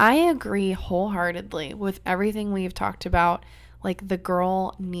I agree wholeheartedly with everything we've talked about. Like, the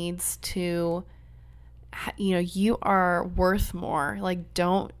girl needs to, you are worth more. Like,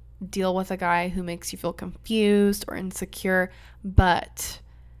 don't deal with a guy who makes you feel confused or insecure. But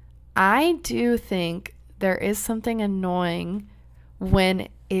I do think there is something annoying when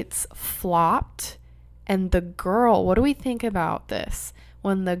it's flopped and the girl, what do we think about this?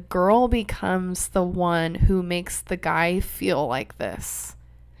 When the girl becomes the one who makes the guy feel like this.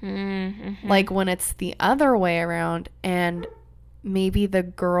 Like, when it's the other way around and maybe the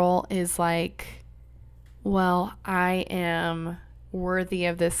girl is like, well, I am worthy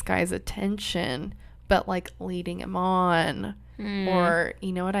of this guy's attention, but like leading him on. Or,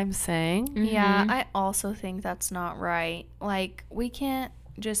 you know what I'm saying? Yeah, I also think that's not right. Like, we can't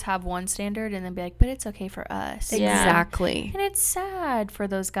just have one standard and then be like, but it's okay for us. Yeah. Exactly. And it's sad for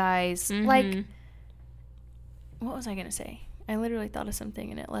those guys. Like, what was I going to say? I literally thought of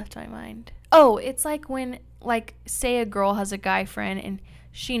something and it left my mind. Oh, it's like when, like, say a girl has a guy friend and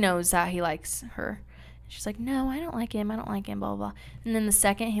she knows that he likes her. She's like, no, I don't like him, blah, blah, blah. And then the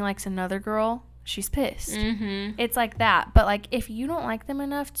second he likes another girl, she's pissed. It's like that. But, like, if you don't like them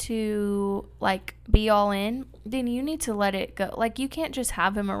enough to, like, be all in, then you need to let it go. Like, you can't just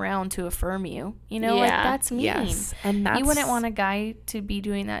have him around to affirm you. You know, like, Yeah. that's mean. Yes. And that's, You wouldn't want a guy to be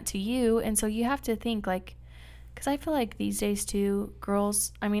doing that to you. And so you have to think, like, because I feel like these days, too,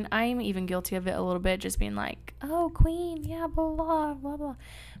 girls, I mean, I'm even guilty of it a little bit, just being like, oh, queen, yeah, blah, blah, blah, blah.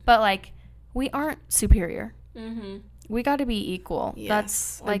 But, like, we aren't superior. We got to be equal. Yes,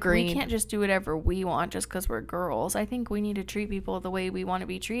 That's, like, agreed. we can't just do whatever we want just because we're girls. I think we need to treat people the way we want to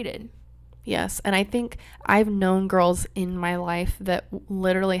be treated. Yes. And I think I've known girls in my life that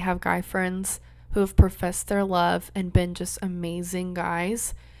literally have guy friends who have professed their love and been just amazing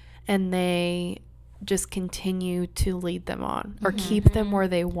guys. And they just continue to lead them on or keep them where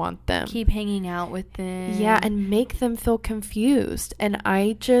they want them. Keep hanging out with them. Yeah, and make them feel confused. And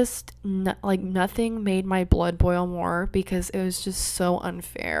I just, like, nothing made my blood boil more because it was just so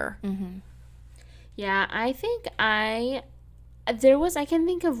unfair. Yeah, I think I can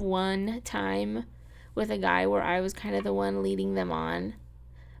think of one time with a guy where I was kind of the one leading them on,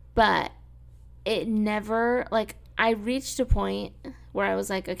 but it never, like, I reached a point where I was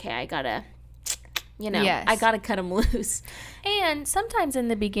like, okay, I gotta, Yes. I gotta cut him loose. And sometimes in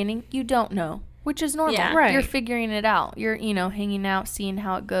the beginning, you don't know, which is normal. Yeah. Right. You're figuring it out. You're, hanging out, seeing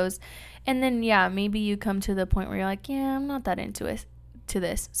how it goes. And then, yeah, maybe you come to the point where you're like, yeah, I'm not that into it, to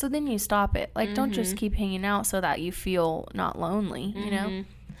this. So then you stop it. Like, don't just keep hanging out so that you feel not lonely, you know?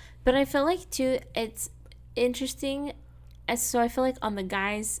 But I feel like, too, it's interesting. So I feel like on the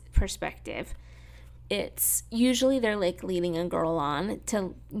guy's perspective, it's usually they're like leading a girl on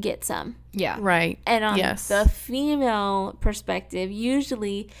to get some. Yeah. Right. And on Yes. the female perspective,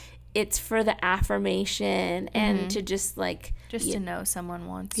 usually it's for the affirmation and to just like Just to know someone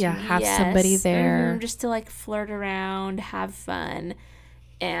wants Yeah, you. have somebody there. just to like flirt around, have fun,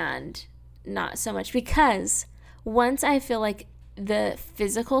 and not so much because once I feel like the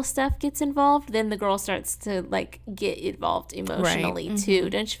physical stuff gets involved, then the girl starts to like get involved emotionally too.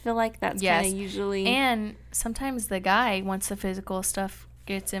 Don't you feel like that's Yes. kind of usually? And sometimes the guy, once the physical stuff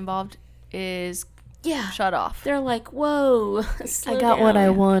gets involved, is shut off. They're like, whoa, I got what I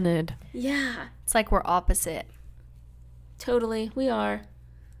wanted. Yeah, It's like we're opposite. totally. We are.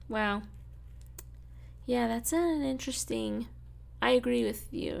 Wow. Yeah, that's an interesting. I agree with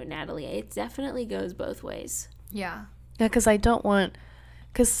you, Natalie. It definitely goes both ways. Yeah. Yeah, because I don't want,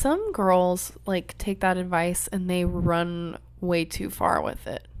 because some girls like take that advice and they run way too far with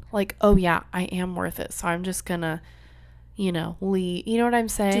it. Like, oh yeah, I am worth it, so I'm just gonna, lead. You know what I'm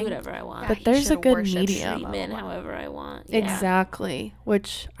saying? Do whatever I want. But you there's a should good worship medium. Treatment however I want. Yeah. Exactly,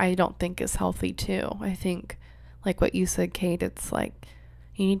 which I don't think is healthy too. I think, like what you said, Kate, it's like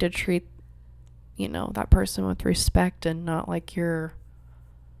you need to treat, you know, that person with respect and not like you're,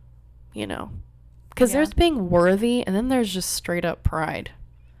 you know, because there's being worthy and then there's just straight up pride.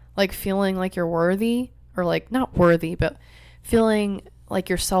 Like feeling like you're worthy, or like not worthy, but feeling like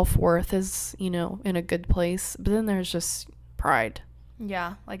your self-worth is, you know, in a good place. But then there's just pride.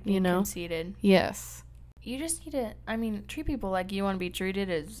 Yeah, like being conceited. Yes. You just need to, I mean, treat people like you want to be treated.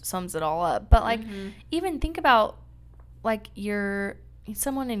 It sums it all up. But like, even think about like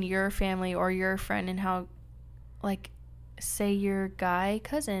someone in your family or your friend, and how, like, say your guy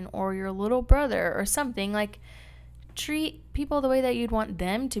cousin or your little brother or something, like, treat people the way that you'd want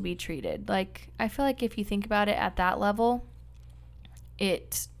them to be treated. Like, I feel like if you think about it at that level,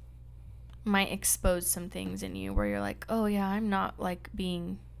 it might expose some things in you where you're like, oh yeah, I'm not like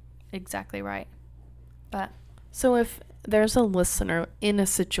being exactly right. But so if there's a listener in a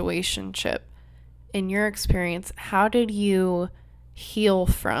situationship, in your experience, how did you heal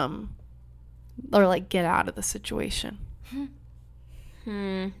from, or like get out of the situation?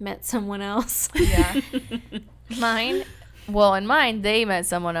 Met someone else. Yeah. In mine, they met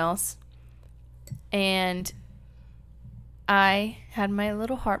someone else. And I had my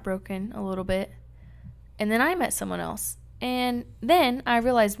little heart broken a little bit. And then I met someone else. And then I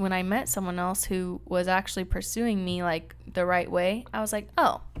realized when I met someone else who was actually pursuing me like the right way, I was like,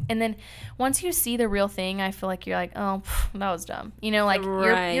 oh. And then once you see the real thing, I feel like you're like, oh, that was dumb. You know, like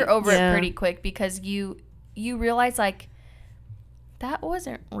you're over it pretty quick, because you realize like that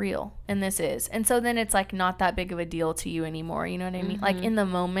wasn't real and this is. And so then it's like not that big of a deal to you anymore. You know what I mean? Like in the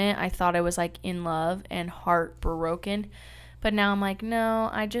moment, I thought I was like in love and heartbroken. But now I'm like, no,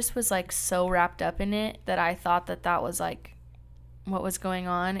 I just was like so wrapped up in it that I thought that that was like what was going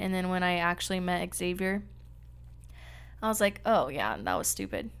on. And then when I actually met Xavier, I was like, oh yeah, that was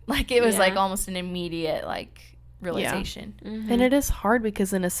stupid. Like it was like almost an immediate like realization. Yeah. And it is hard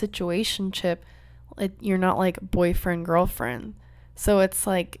because in a situationship, you're not like boyfriend, girlfriend. So it's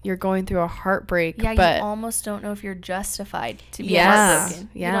like you're going through a heartbreak. Yeah, but you almost don't know if you're justified to be heartbroken.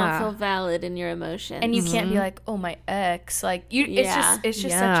 Yeah. You don't feel valid in your emotions. And you can't be like, oh, my ex. Like, it's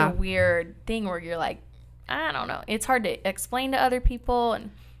just such a weird thing where you're like, I don't know. It's hard to explain to other people.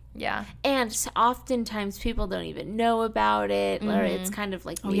 And and oftentimes people don't even know about it, or it's kind of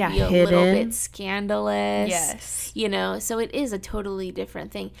like maybe a little bit scandalous. Yes. You know, so it is a totally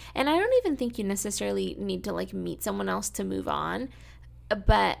different thing. And I don't even think you necessarily need to like meet someone else to move on.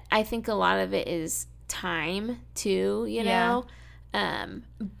 But I think a lot of it is time too, you know?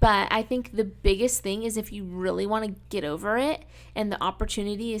 But I think the biggest thing is if you really want to get over it and the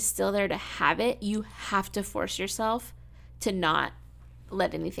opportunity is still there to have it, you have to force yourself to not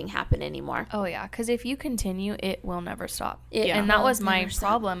let anything happen anymore. Oh yeah, because if you continue, it will never stop. And that was my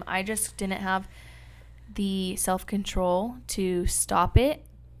problem. I just didn't have the self-control to stop it,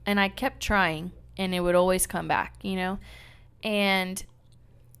 and I kept trying, and it would always come back, you know? And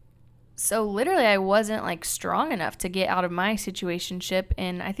so literally I wasn't like strong enough to get out of my situationship,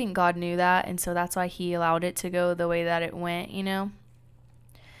 and I think God knew that, and so that's why he allowed it to go the way that it went, you know?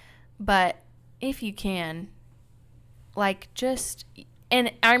 But if you can, like, just... And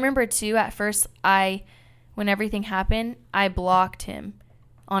I remember, too, at first, when everything happened, I blocked him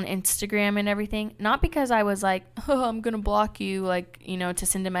on Instagram and everything. Not because I was like, oh, I'm going to block you, like, you know, to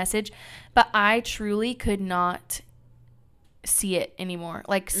send a message. But I truly could not see it anymore.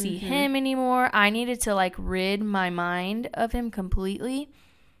 Like, see him anymore. I needed to, like, rid my mind of him completely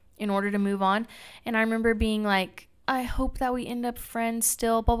in order to move on. And I remember being like, I hope that we end up friends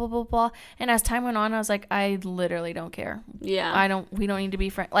still, blah, blah, blah, blah. And as time went on, I was like, I literally don't care. Yeah. We don't need to be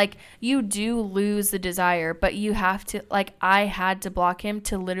friends. Like, you do lose the desire, but you have to, like, I had to block him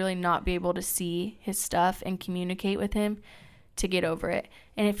to literally not be able to see his stuff and communicate with him to get over it.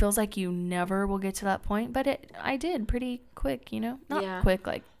 And it feels like you never will get to that point, but I did pretty quick, you know? Not quick,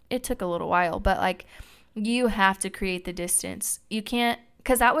 like, it took a little while, but, like, you have to create the distance. You can't,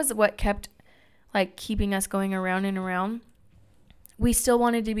 because that was what kept like keeping us going around and around. We still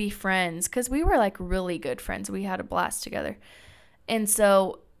wanted to be friends because we were like really good friends. We had a blast together. And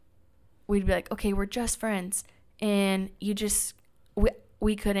so we'd be like, okay, we're just friends. And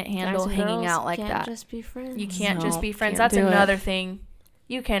we couldn't handle hanging out like that. You can't just be friends. You can't just be friends. That's another thing.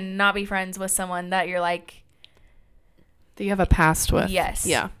 You cannot be friends with someone that you're like, that you have a past with. Yes.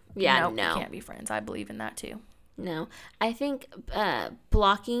 Yeah. Yeah, no. You can't be friends. I believe in that too. No. I think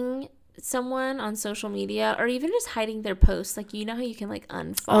blocking someone on social media, or even just hiding their posts, like, you know how you can like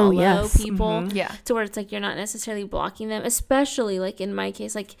unfollow people to where it's like you're not necessarily blocking them, especially like in my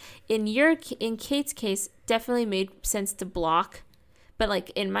case, like in Kate's case, definitely made sense to block, but like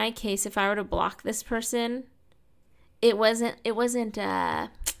in my case, if I were to block this person, it wasn't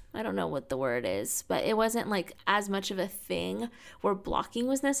I don't know what the word is, but it wasn't like as much of a thing where blocking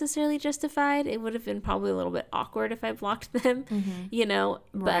was necessarily justified. It would have been probably a little bit awkward if I blocked them, you know,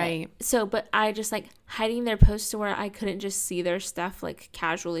 but but I just like hiding their posts to where I couldn't just see their stuff, like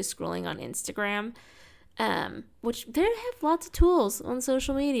casually scrolling on Instagram. Which they have lots of tools on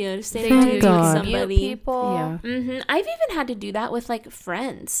social media to stay connected with somebody. People. Yeah. I've even had to do that with like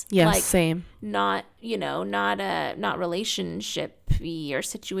friends. Yeah, like, same. Not, you know, not relationship or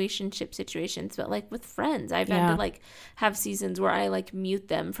situations, but like with friends. I've had to like have seasons where I like mute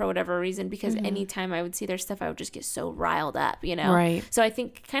them for whatever reason, because anytime I would see their stuff, I would just get so riled up, you know? Right. So I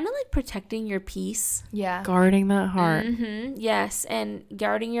think kind of like protecting your peace. Yeah. Guarding that heart. Yes. And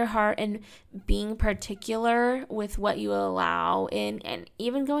guarding your heart and being particular with what you allow in, and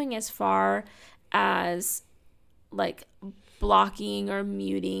even going as far as like blocking or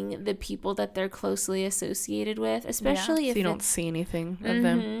muting the people that they're closely associated with, especially if you don't see anything of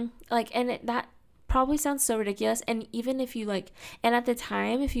them. Like, and that probably sounds so ridiculous. And even if you like, and at the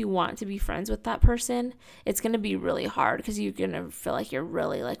time, if you want to be friends with that person, it's going to be really hard because you're going to feel like you're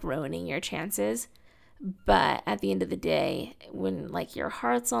really like ruining your chances. But at the end of the day, when like your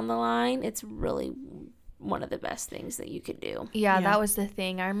heart's on the line, it's really one of the best things that you could do. Yeah, that was the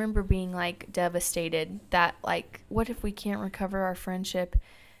thing. I remember being like devastated that like, what if we can't recover our friendship?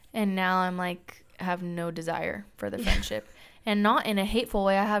 And now I'm like, have no desire for the friendship. And not in a hateful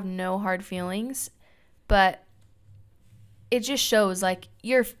way. I have no hard feelings, but it just shows like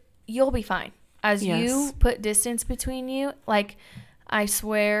you'll be fine as you put distance between you. Like, I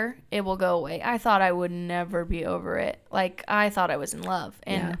swear it will go away. I thought I would never be over it. Like, I thought I was in love,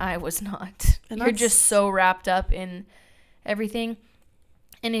 and I was not. And you're just so wrapped up in everything.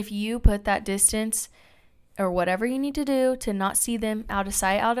 And if you put that distance or whatever you need to do to not see them, out of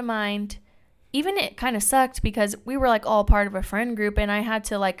sight, out of mind, even it kind of sucked because we were like all part of a friend group, and I had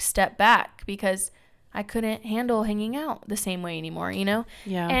to like step back because I couldn't handle hanging out the same way anymore, you know?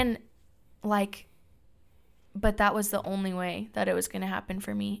 Yeah. And like, but that was the only way that it was going to happen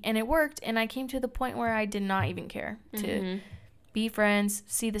for me. And it worked. And I came to the point where I did not even care to be friends,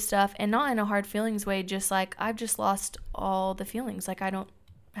 see the stuff, and not in a hard feelings way. Just like, I've just lost all the feelings. Like, I don't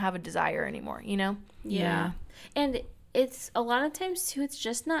have a desire anymore, you know? Yeah. And it's a lot of times too, it's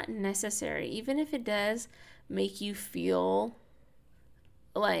just not necessary. Even if it does make you feel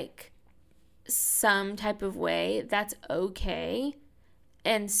like some type of way, that's okay.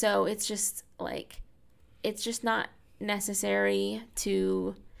 And so it's just like, it's just not necessary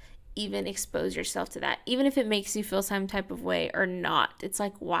to even expose yourself to that, even if it makes you feel some type of way or not. It's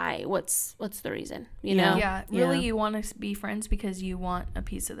like, why? What's the reason? You know? Yeah. Really, you want to be friends because you want a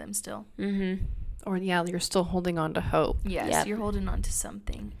piece of them still. Or you're still holding on to hope. Yes, you're holding on to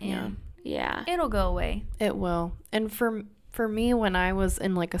something. And it'll go away. It will. And for me, when I was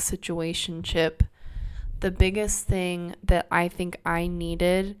in like a situationship, the biggest thing that I think I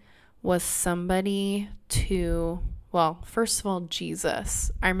needed was somebody to, well, first of all,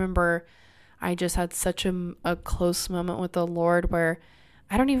 Jesus. I remember I just had such a close moment with the Lord where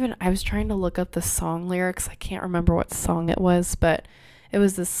I was trying to look up the song lyrics. I can't remember what song it was, but it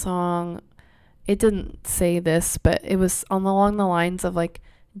was this song. It didn't say this, but it was along the lines of like,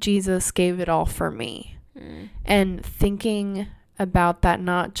 Jesus gave it all for me. And thinking about that,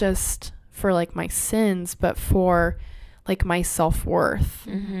 not just for like my sins, but for like my self-worth.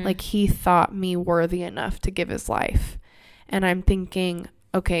 Like, he thought me worthy enough to give his life. And I'm thinking,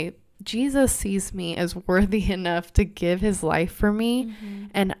 okay, Jesus sees me as worthy enough to give his life for me.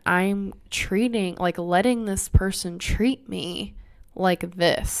 And I'm letting this person treat me like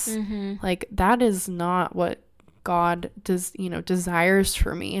this. Like, that is not what God desires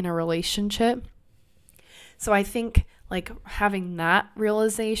for me in a relationship. So I think like having that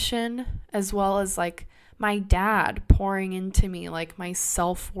realization, as well as like my dad pouring into me like my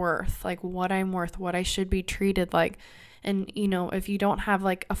self-worth, like what I'm worth, what I should be treated like. And if you don't have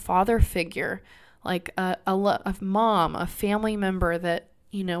like a father figure, like a mom, a family member that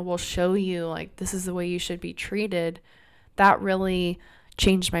will show you like this is the way you should be treated, that really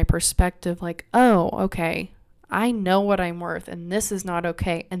changed my perspective. Like, oh, okay, I know what I'm worth, and this is not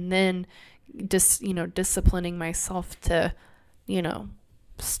okay. And then just disciplining myself to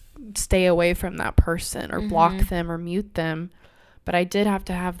stay away from that person or block them or mute them. But I did have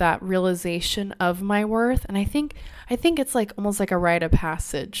to have that realization of my worth. And I think it's like almost like a rite of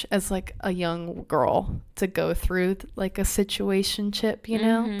passage as like a young girl to go through like a situationship,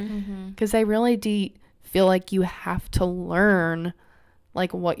 because I really do feel like you have to learn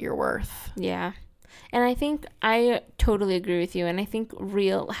like what you're worth. Yeah. And I think I totally agree with you. And I think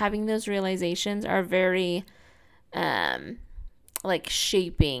having those realizations are very like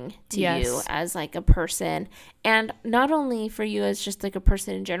shaping to Yes. you as like a person, and not only for you as just like a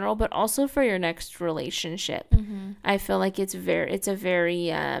person in general, but also for your next relationship. I feel like it's a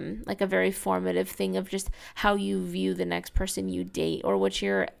very like a very formative thing of just how you view the next person you date, or what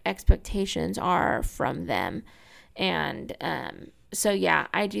your expectations are from them. And so yeah,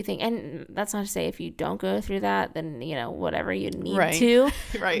 I do think, and that's not to say if you don't go through that, then you know, whatever, you need Right. to.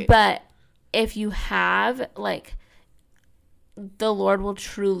 Right. But if you have, like, the Lord will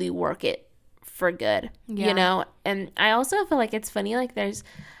truly work it for good, you know? And I also feel like it's funny, like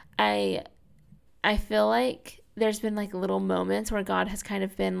I feel like there's been like little moments where God has kind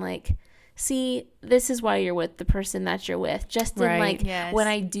of been like, see, this is why you're with the person that you're with. Just in Right. like, Yes. when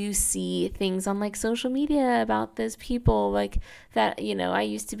I do see things on like social media about those people like that, you know, I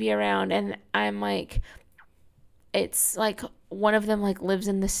used to be around, and I'm like, it's like one of them like lives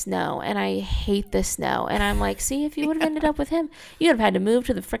in the snow, and I hate the snow, and I'm like, see, if you would have ended up with him, you would have had to move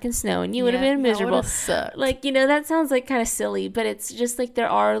to the freaking snow, and you would have been miserable. Like, you know, that sounds like kind of silly, but it's just like there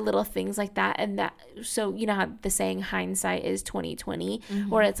are little things like that. And that, so you know how the saying hindsight is 2020,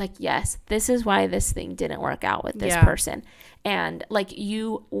 where it's like, yes, this is why this thing didn't work out with this person. And like,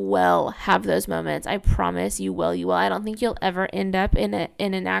 you will have those moments. I promise you will. I don't think you'll ever end up in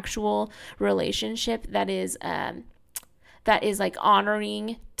an actual relationship that is like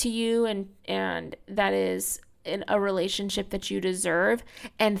honoring to you, and that is in a relationship that you deserve,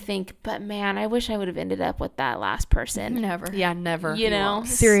 and think, but man, I wish I would have ended up with that last person. Never. Yeah, never. You know?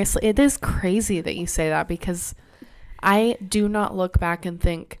 Seriously, it is crazy that you say that, because I do not look back and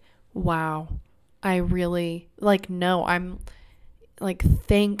think, wow, I really, like, no, I'm like,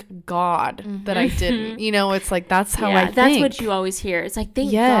 thank God that I didn't. You know, it's like, that's how I think. That's what you always hear. It's like,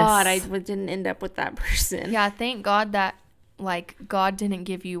 thank God I didn't end up with that person. Yeah, thank God that, like, God didn't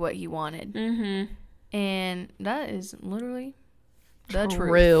give you what you wanted. And that is literally the truth.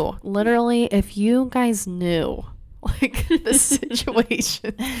 True. Literally, if you guys knew, like, the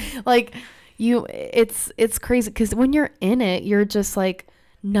situation, like, it's crazy, because when you're in it, you're just like,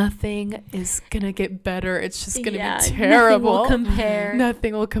 nothing is gonna get better. It's just gonna be terrible.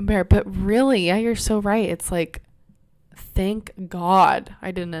 Nothing will compare. But really, yeah, you're so right. It's like, thank God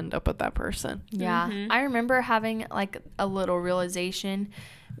I didn't end up with that person. Yeah. I remember having like a little realization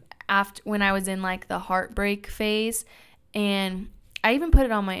after, when I was in like the heartbreak phase, and I even put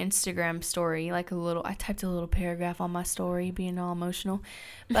it on my Instagram story, like I typed a little paragraph on my story being all emotional.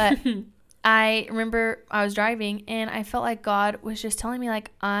 But I remember I was driving, and I felt like God was just telling me,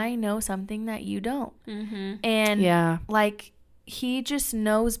 like, I know something that you don't. And like, he just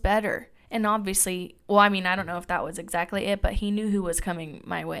knows better. And obviously, well, I mean, I don't know if that was exactly it, but he knew who was coming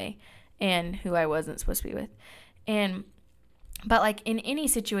my way and who I wasn't supposed to be with. But like, in any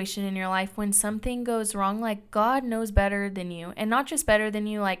situation in your life, when something goes wrong, like, God knows better than you, and not just better than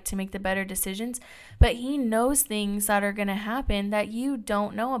you, like, to make the better decisions, but he knows things that are going to happen that you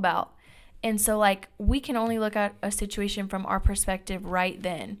don't know about. And so, like, we can only look at a situation from our perspective right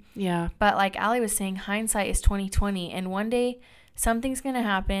then. Yeah. But like Allie was saying, hindsight is 2020, and one day something's going to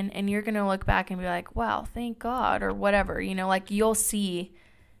happen, and you're going to look back and be like, wow, thank God, or whatever, you know, like, you'll see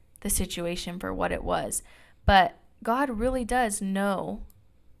the situation for what it was. But God really does know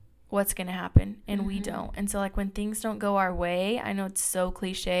what's going to happen, and we don't. And so, like, when things don't go our way, I know it's so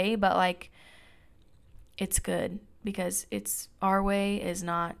cliche, but like, it's good, because it's our way is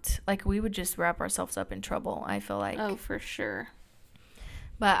not, like, we would just wrap ourselves up in trouble, I feel like. Oh, for sure.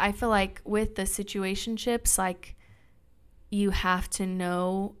 But I feel like with the situationships, like, you have to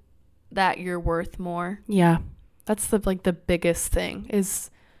know that you're worth more. Yeah. That's the biggest thing, is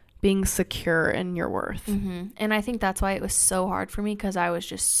being secure in your worth. And I think that's why it was so hard for me, because I was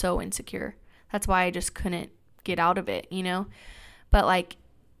just so insecure. That's why I just couldn't get out of it, you know? But like,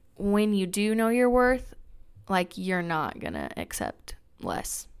 when you do know your worth, like, you're not gonna accept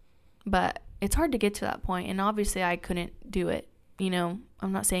less. But it's hard to get to that point, and obviously I couldn't do it, you know?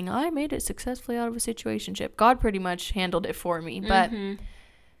 I'm not saying I made it successfully out of a situationship. God pretty much handled it for me, but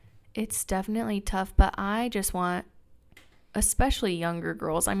it's definitely tough. But I just want, especially younger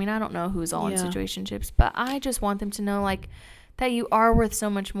girls, I mean, I don't know who's all in situationships, but I just want them to know, like, that you are worth so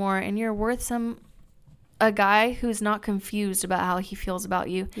much more, and you're worth a guy who's not confused about how he feels about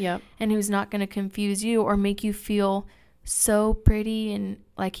you. Yep. And who's not going to confuse you or make you feel so pretty and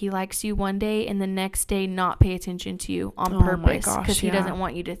like he likes you one day, and the next day not pay attention to you on purpose, because he doesn't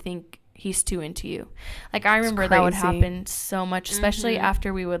want you to think he's too into you. Like, I remember that would happen so much, especially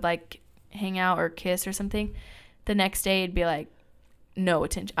after we would like hang out or kiss or something. The next day it'd be like, no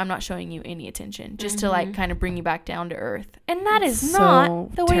attention. I'm not showing you any attention, just to like kind of bring you back down to earth. And that is So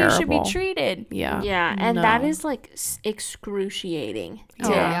not the way you should be terrible. treated. Yeah. Yeah, and No. that is like excruciating to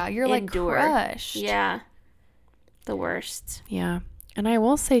Oh yeah, you're like endure. crushed. Yeah, the worst. Yeah. And I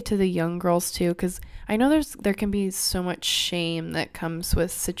will say to the young girls too, because I know there can be so much shame that comes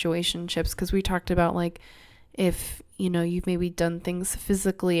with situationships, because we talked about like if, you know, you've maybe done things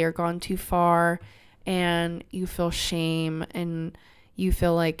physically or gone too far and you feel shame and you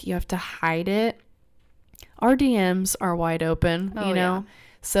feel like you have to hide it. Our DMs are wide open, Oh, you know? yeah.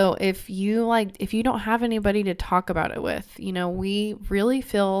 So if you don't have anybody to talk about it with, you know, we really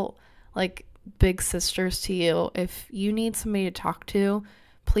feel like big sisters to you. If you need somebody to talk to,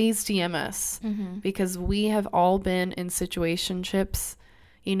 please DM us, because we have all been in situationships,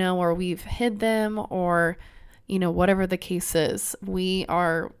 you know, where we've hid them or, you know, whatever the case is. We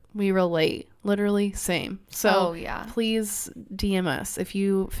relate, literally same. So Oh, yeah. please DM us if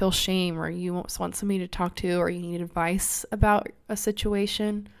you feel shame or you want somebody to talk to or you need advice about a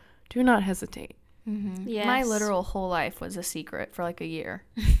situation. Do not hesitate. Yes. My literal whole life was a secret for like a year.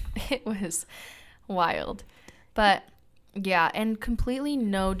 It was wild. But yeah, and completely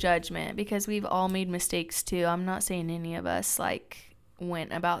no judgment, because we've all made mistakes too. I'm not saying any of us like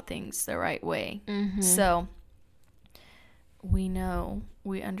went about things the right way. So we know,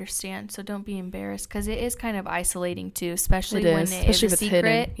 we understand. So don't be embarrassed, because it is kind of isolating too, especially It when is, it especially is a if it's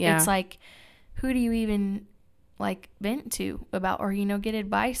hidden. secret. Yeah. It's like, who do you even like vent to about, or, you know, get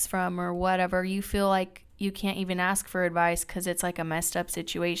advice from, or whatever? You feel like you can't even ask for advice because it's like a messed up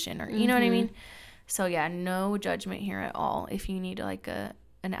situation, or you know what I mean? So yeah, no judgment here at all if you need like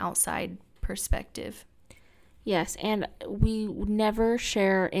an outside perspective. Yes, and we never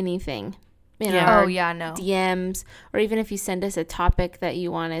share anything in Yeah. our Oh yeah, no. DMs, or even if you send us a topic that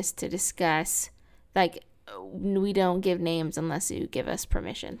you want us to discuss, like we don't give names unless you give us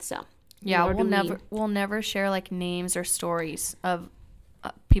permission. So Yeah, nor do we'll never share like names or stories of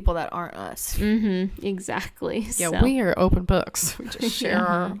people that aren't us. Exactly. Yeah, So, we are open books. We just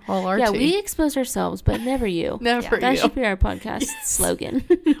share all our yeah, tea. we expose ourselves, but never you. Never That you. should be our podcast slogan.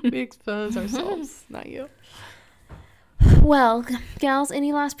 We expose ourselves, not you. Well, gals,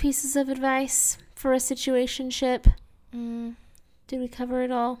 any last pieces of advice for a situationship? Did we cover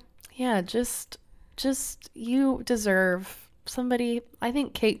it all? Yeah, just you deserve somebody. I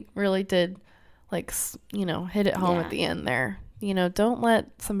think Kate really did, like, you know, hit it home Yeah. at the end there. You know, don't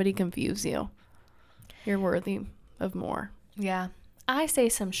let somebody confuse you. You're worthy of more. Yeah. I say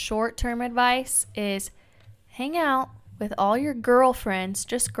some short-term advice is hang out with all your girlfriends,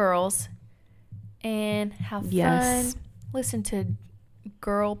 just girls, and have Yes. fun. Listen to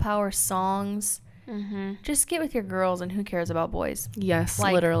girl power songs. Just get with your girls, and who cares about boys? Yes,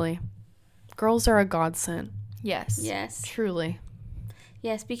 Like- literally. Girls are a godsend. Yes. Yes. Truly.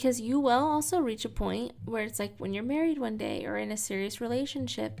 Yes, because you will also reach a point where it's like when you're married one day or in a serious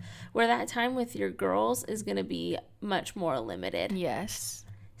relationship where that time with your girls is going to be much more limited. Yes.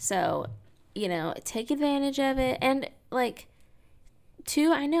 So, you know, take advantage of it. And like,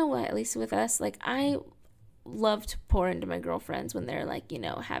 too, I know what, at least with us, like I love to pour into my girlfriends when they're like, you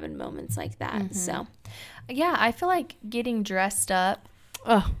know, having moments like that. So, Yeah, I feel like getting dressed up,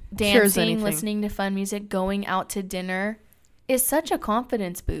 Oh, cures dancing, anything. listening to fun music, going out to dinner is such a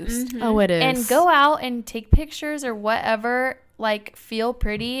confidence boost. Oh, it is. And go out and take pictures or whatever, like feel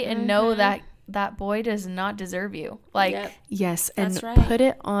pretty and know that that boy does not deserve you. Like, yep. Yes, and That's right. put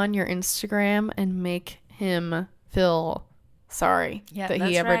it on your Instagram and make him feel sorry Yeah, that he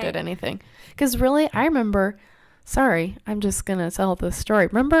that's ever right. did anything. Because really, I remember, sorry, I'm just going to tell this story.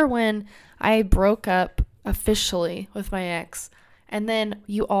 Remember when I broke up officially with my ex, and then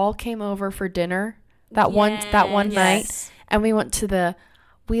you all came over for dinner that one Yes. night, and we went to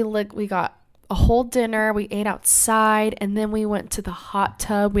we got a whole dinner, we ate outside, and then we went to the hot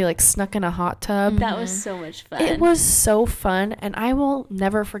tub. We like snuck in a hot tub. That was so much fun. It was so fun, and I will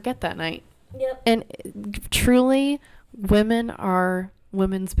never forget that night. Yep. And truly, women are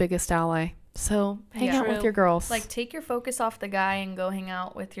women's biggest ally. So hang Yeah. out with True. your girls. like take your focus off the guy and go hang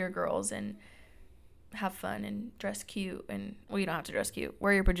out with your girls and have fun and dress cute. And well, you don't have to dress cute.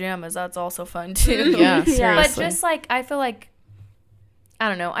 Wear your pajamas. That's also fun too. yeah, Yeah. seriously. But just like, I feel like, I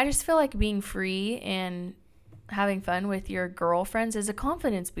don't know. I just feel like being free and having fun with your girlfriends is a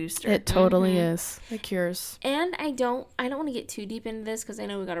confidence booster. it totally is. It cures. And I don't want to get too deep into this because I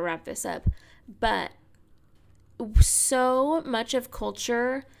know we got to wrap this up. But so much of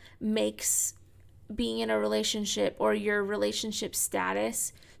culture makes being in a relationship or your relationship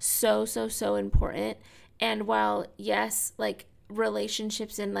status so important. And while yes, like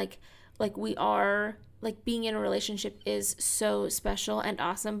relationships and like we are like being in a relationship is so special and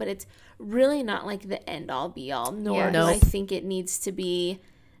awesome, but it's really not like the end all be all, nor do I think it needs to be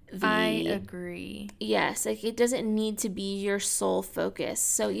I agree. Yes, like it doesn't need to be your sole focus.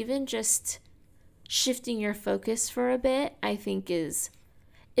 So even just shifting your focus for a bit, I think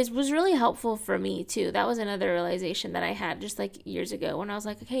was really helpful for me too. That was another realization that I had just like years ago when I was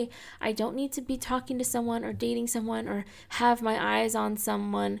like, okay, I don't need to be talking to someone or dating someone or have my eyes on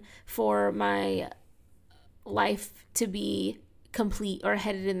someone for my life to be complete or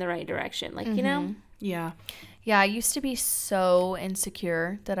headed in the right direction. Like, you know? Yeah. Yeah, I used to be so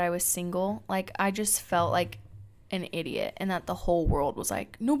insecure that I was single. Like, I just felt like an idiot and that the whole world was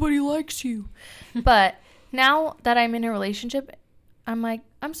like, nobody likes you. But now that I'm in a relationship, I'm like,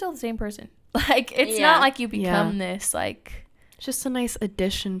 I'm still the same person. Like, it's not like you become this, like... It's just a nice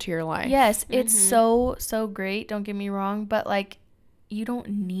addition to your life. Yes, it's so great, don't get me wrong, but, like, you don't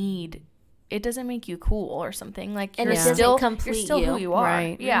need... It doesn't make you cool or something. Like, and you're it still, complete you're still who you are.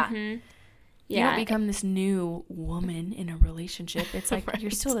 Right. Yeah. Mm-hmm. You don't become this new woman in a relationship. It's like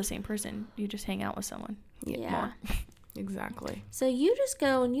you're still the same person. You just hang out with someone. Yeah. Exactly. So you just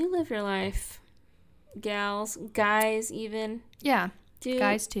go and you live your life, gals, guys even. Yeah.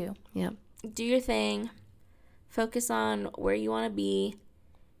 Guys too. Yep. Do your thing. Focus on where you want to be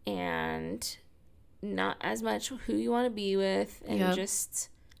and not as much who you want to be with, and just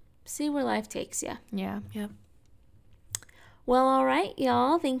see where life takes you. Yeah. Yep. Well, all right,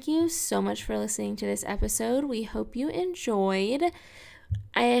 y'all. Thank you so much for listening to this episode. We hope you enjoyed.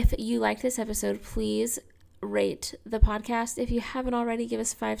 If you liked this episode, please rate the podcast. If you haven't already, give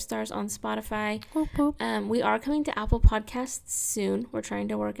us 5 stars on Spotify. We are coming to Apple Podcasts soon. We're trying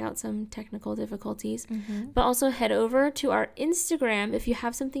to work out some technical difficulties. But also head over to our Instagram if you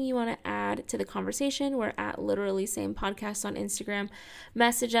have something you want to add to the conversation. We're at Literally Same Podcast on Instagram.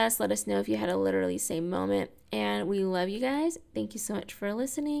 Message us. Let us know if you had a literally same moment. And we love you guys. Thank you so much for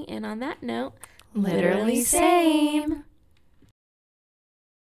listening. And on that note, Literally same.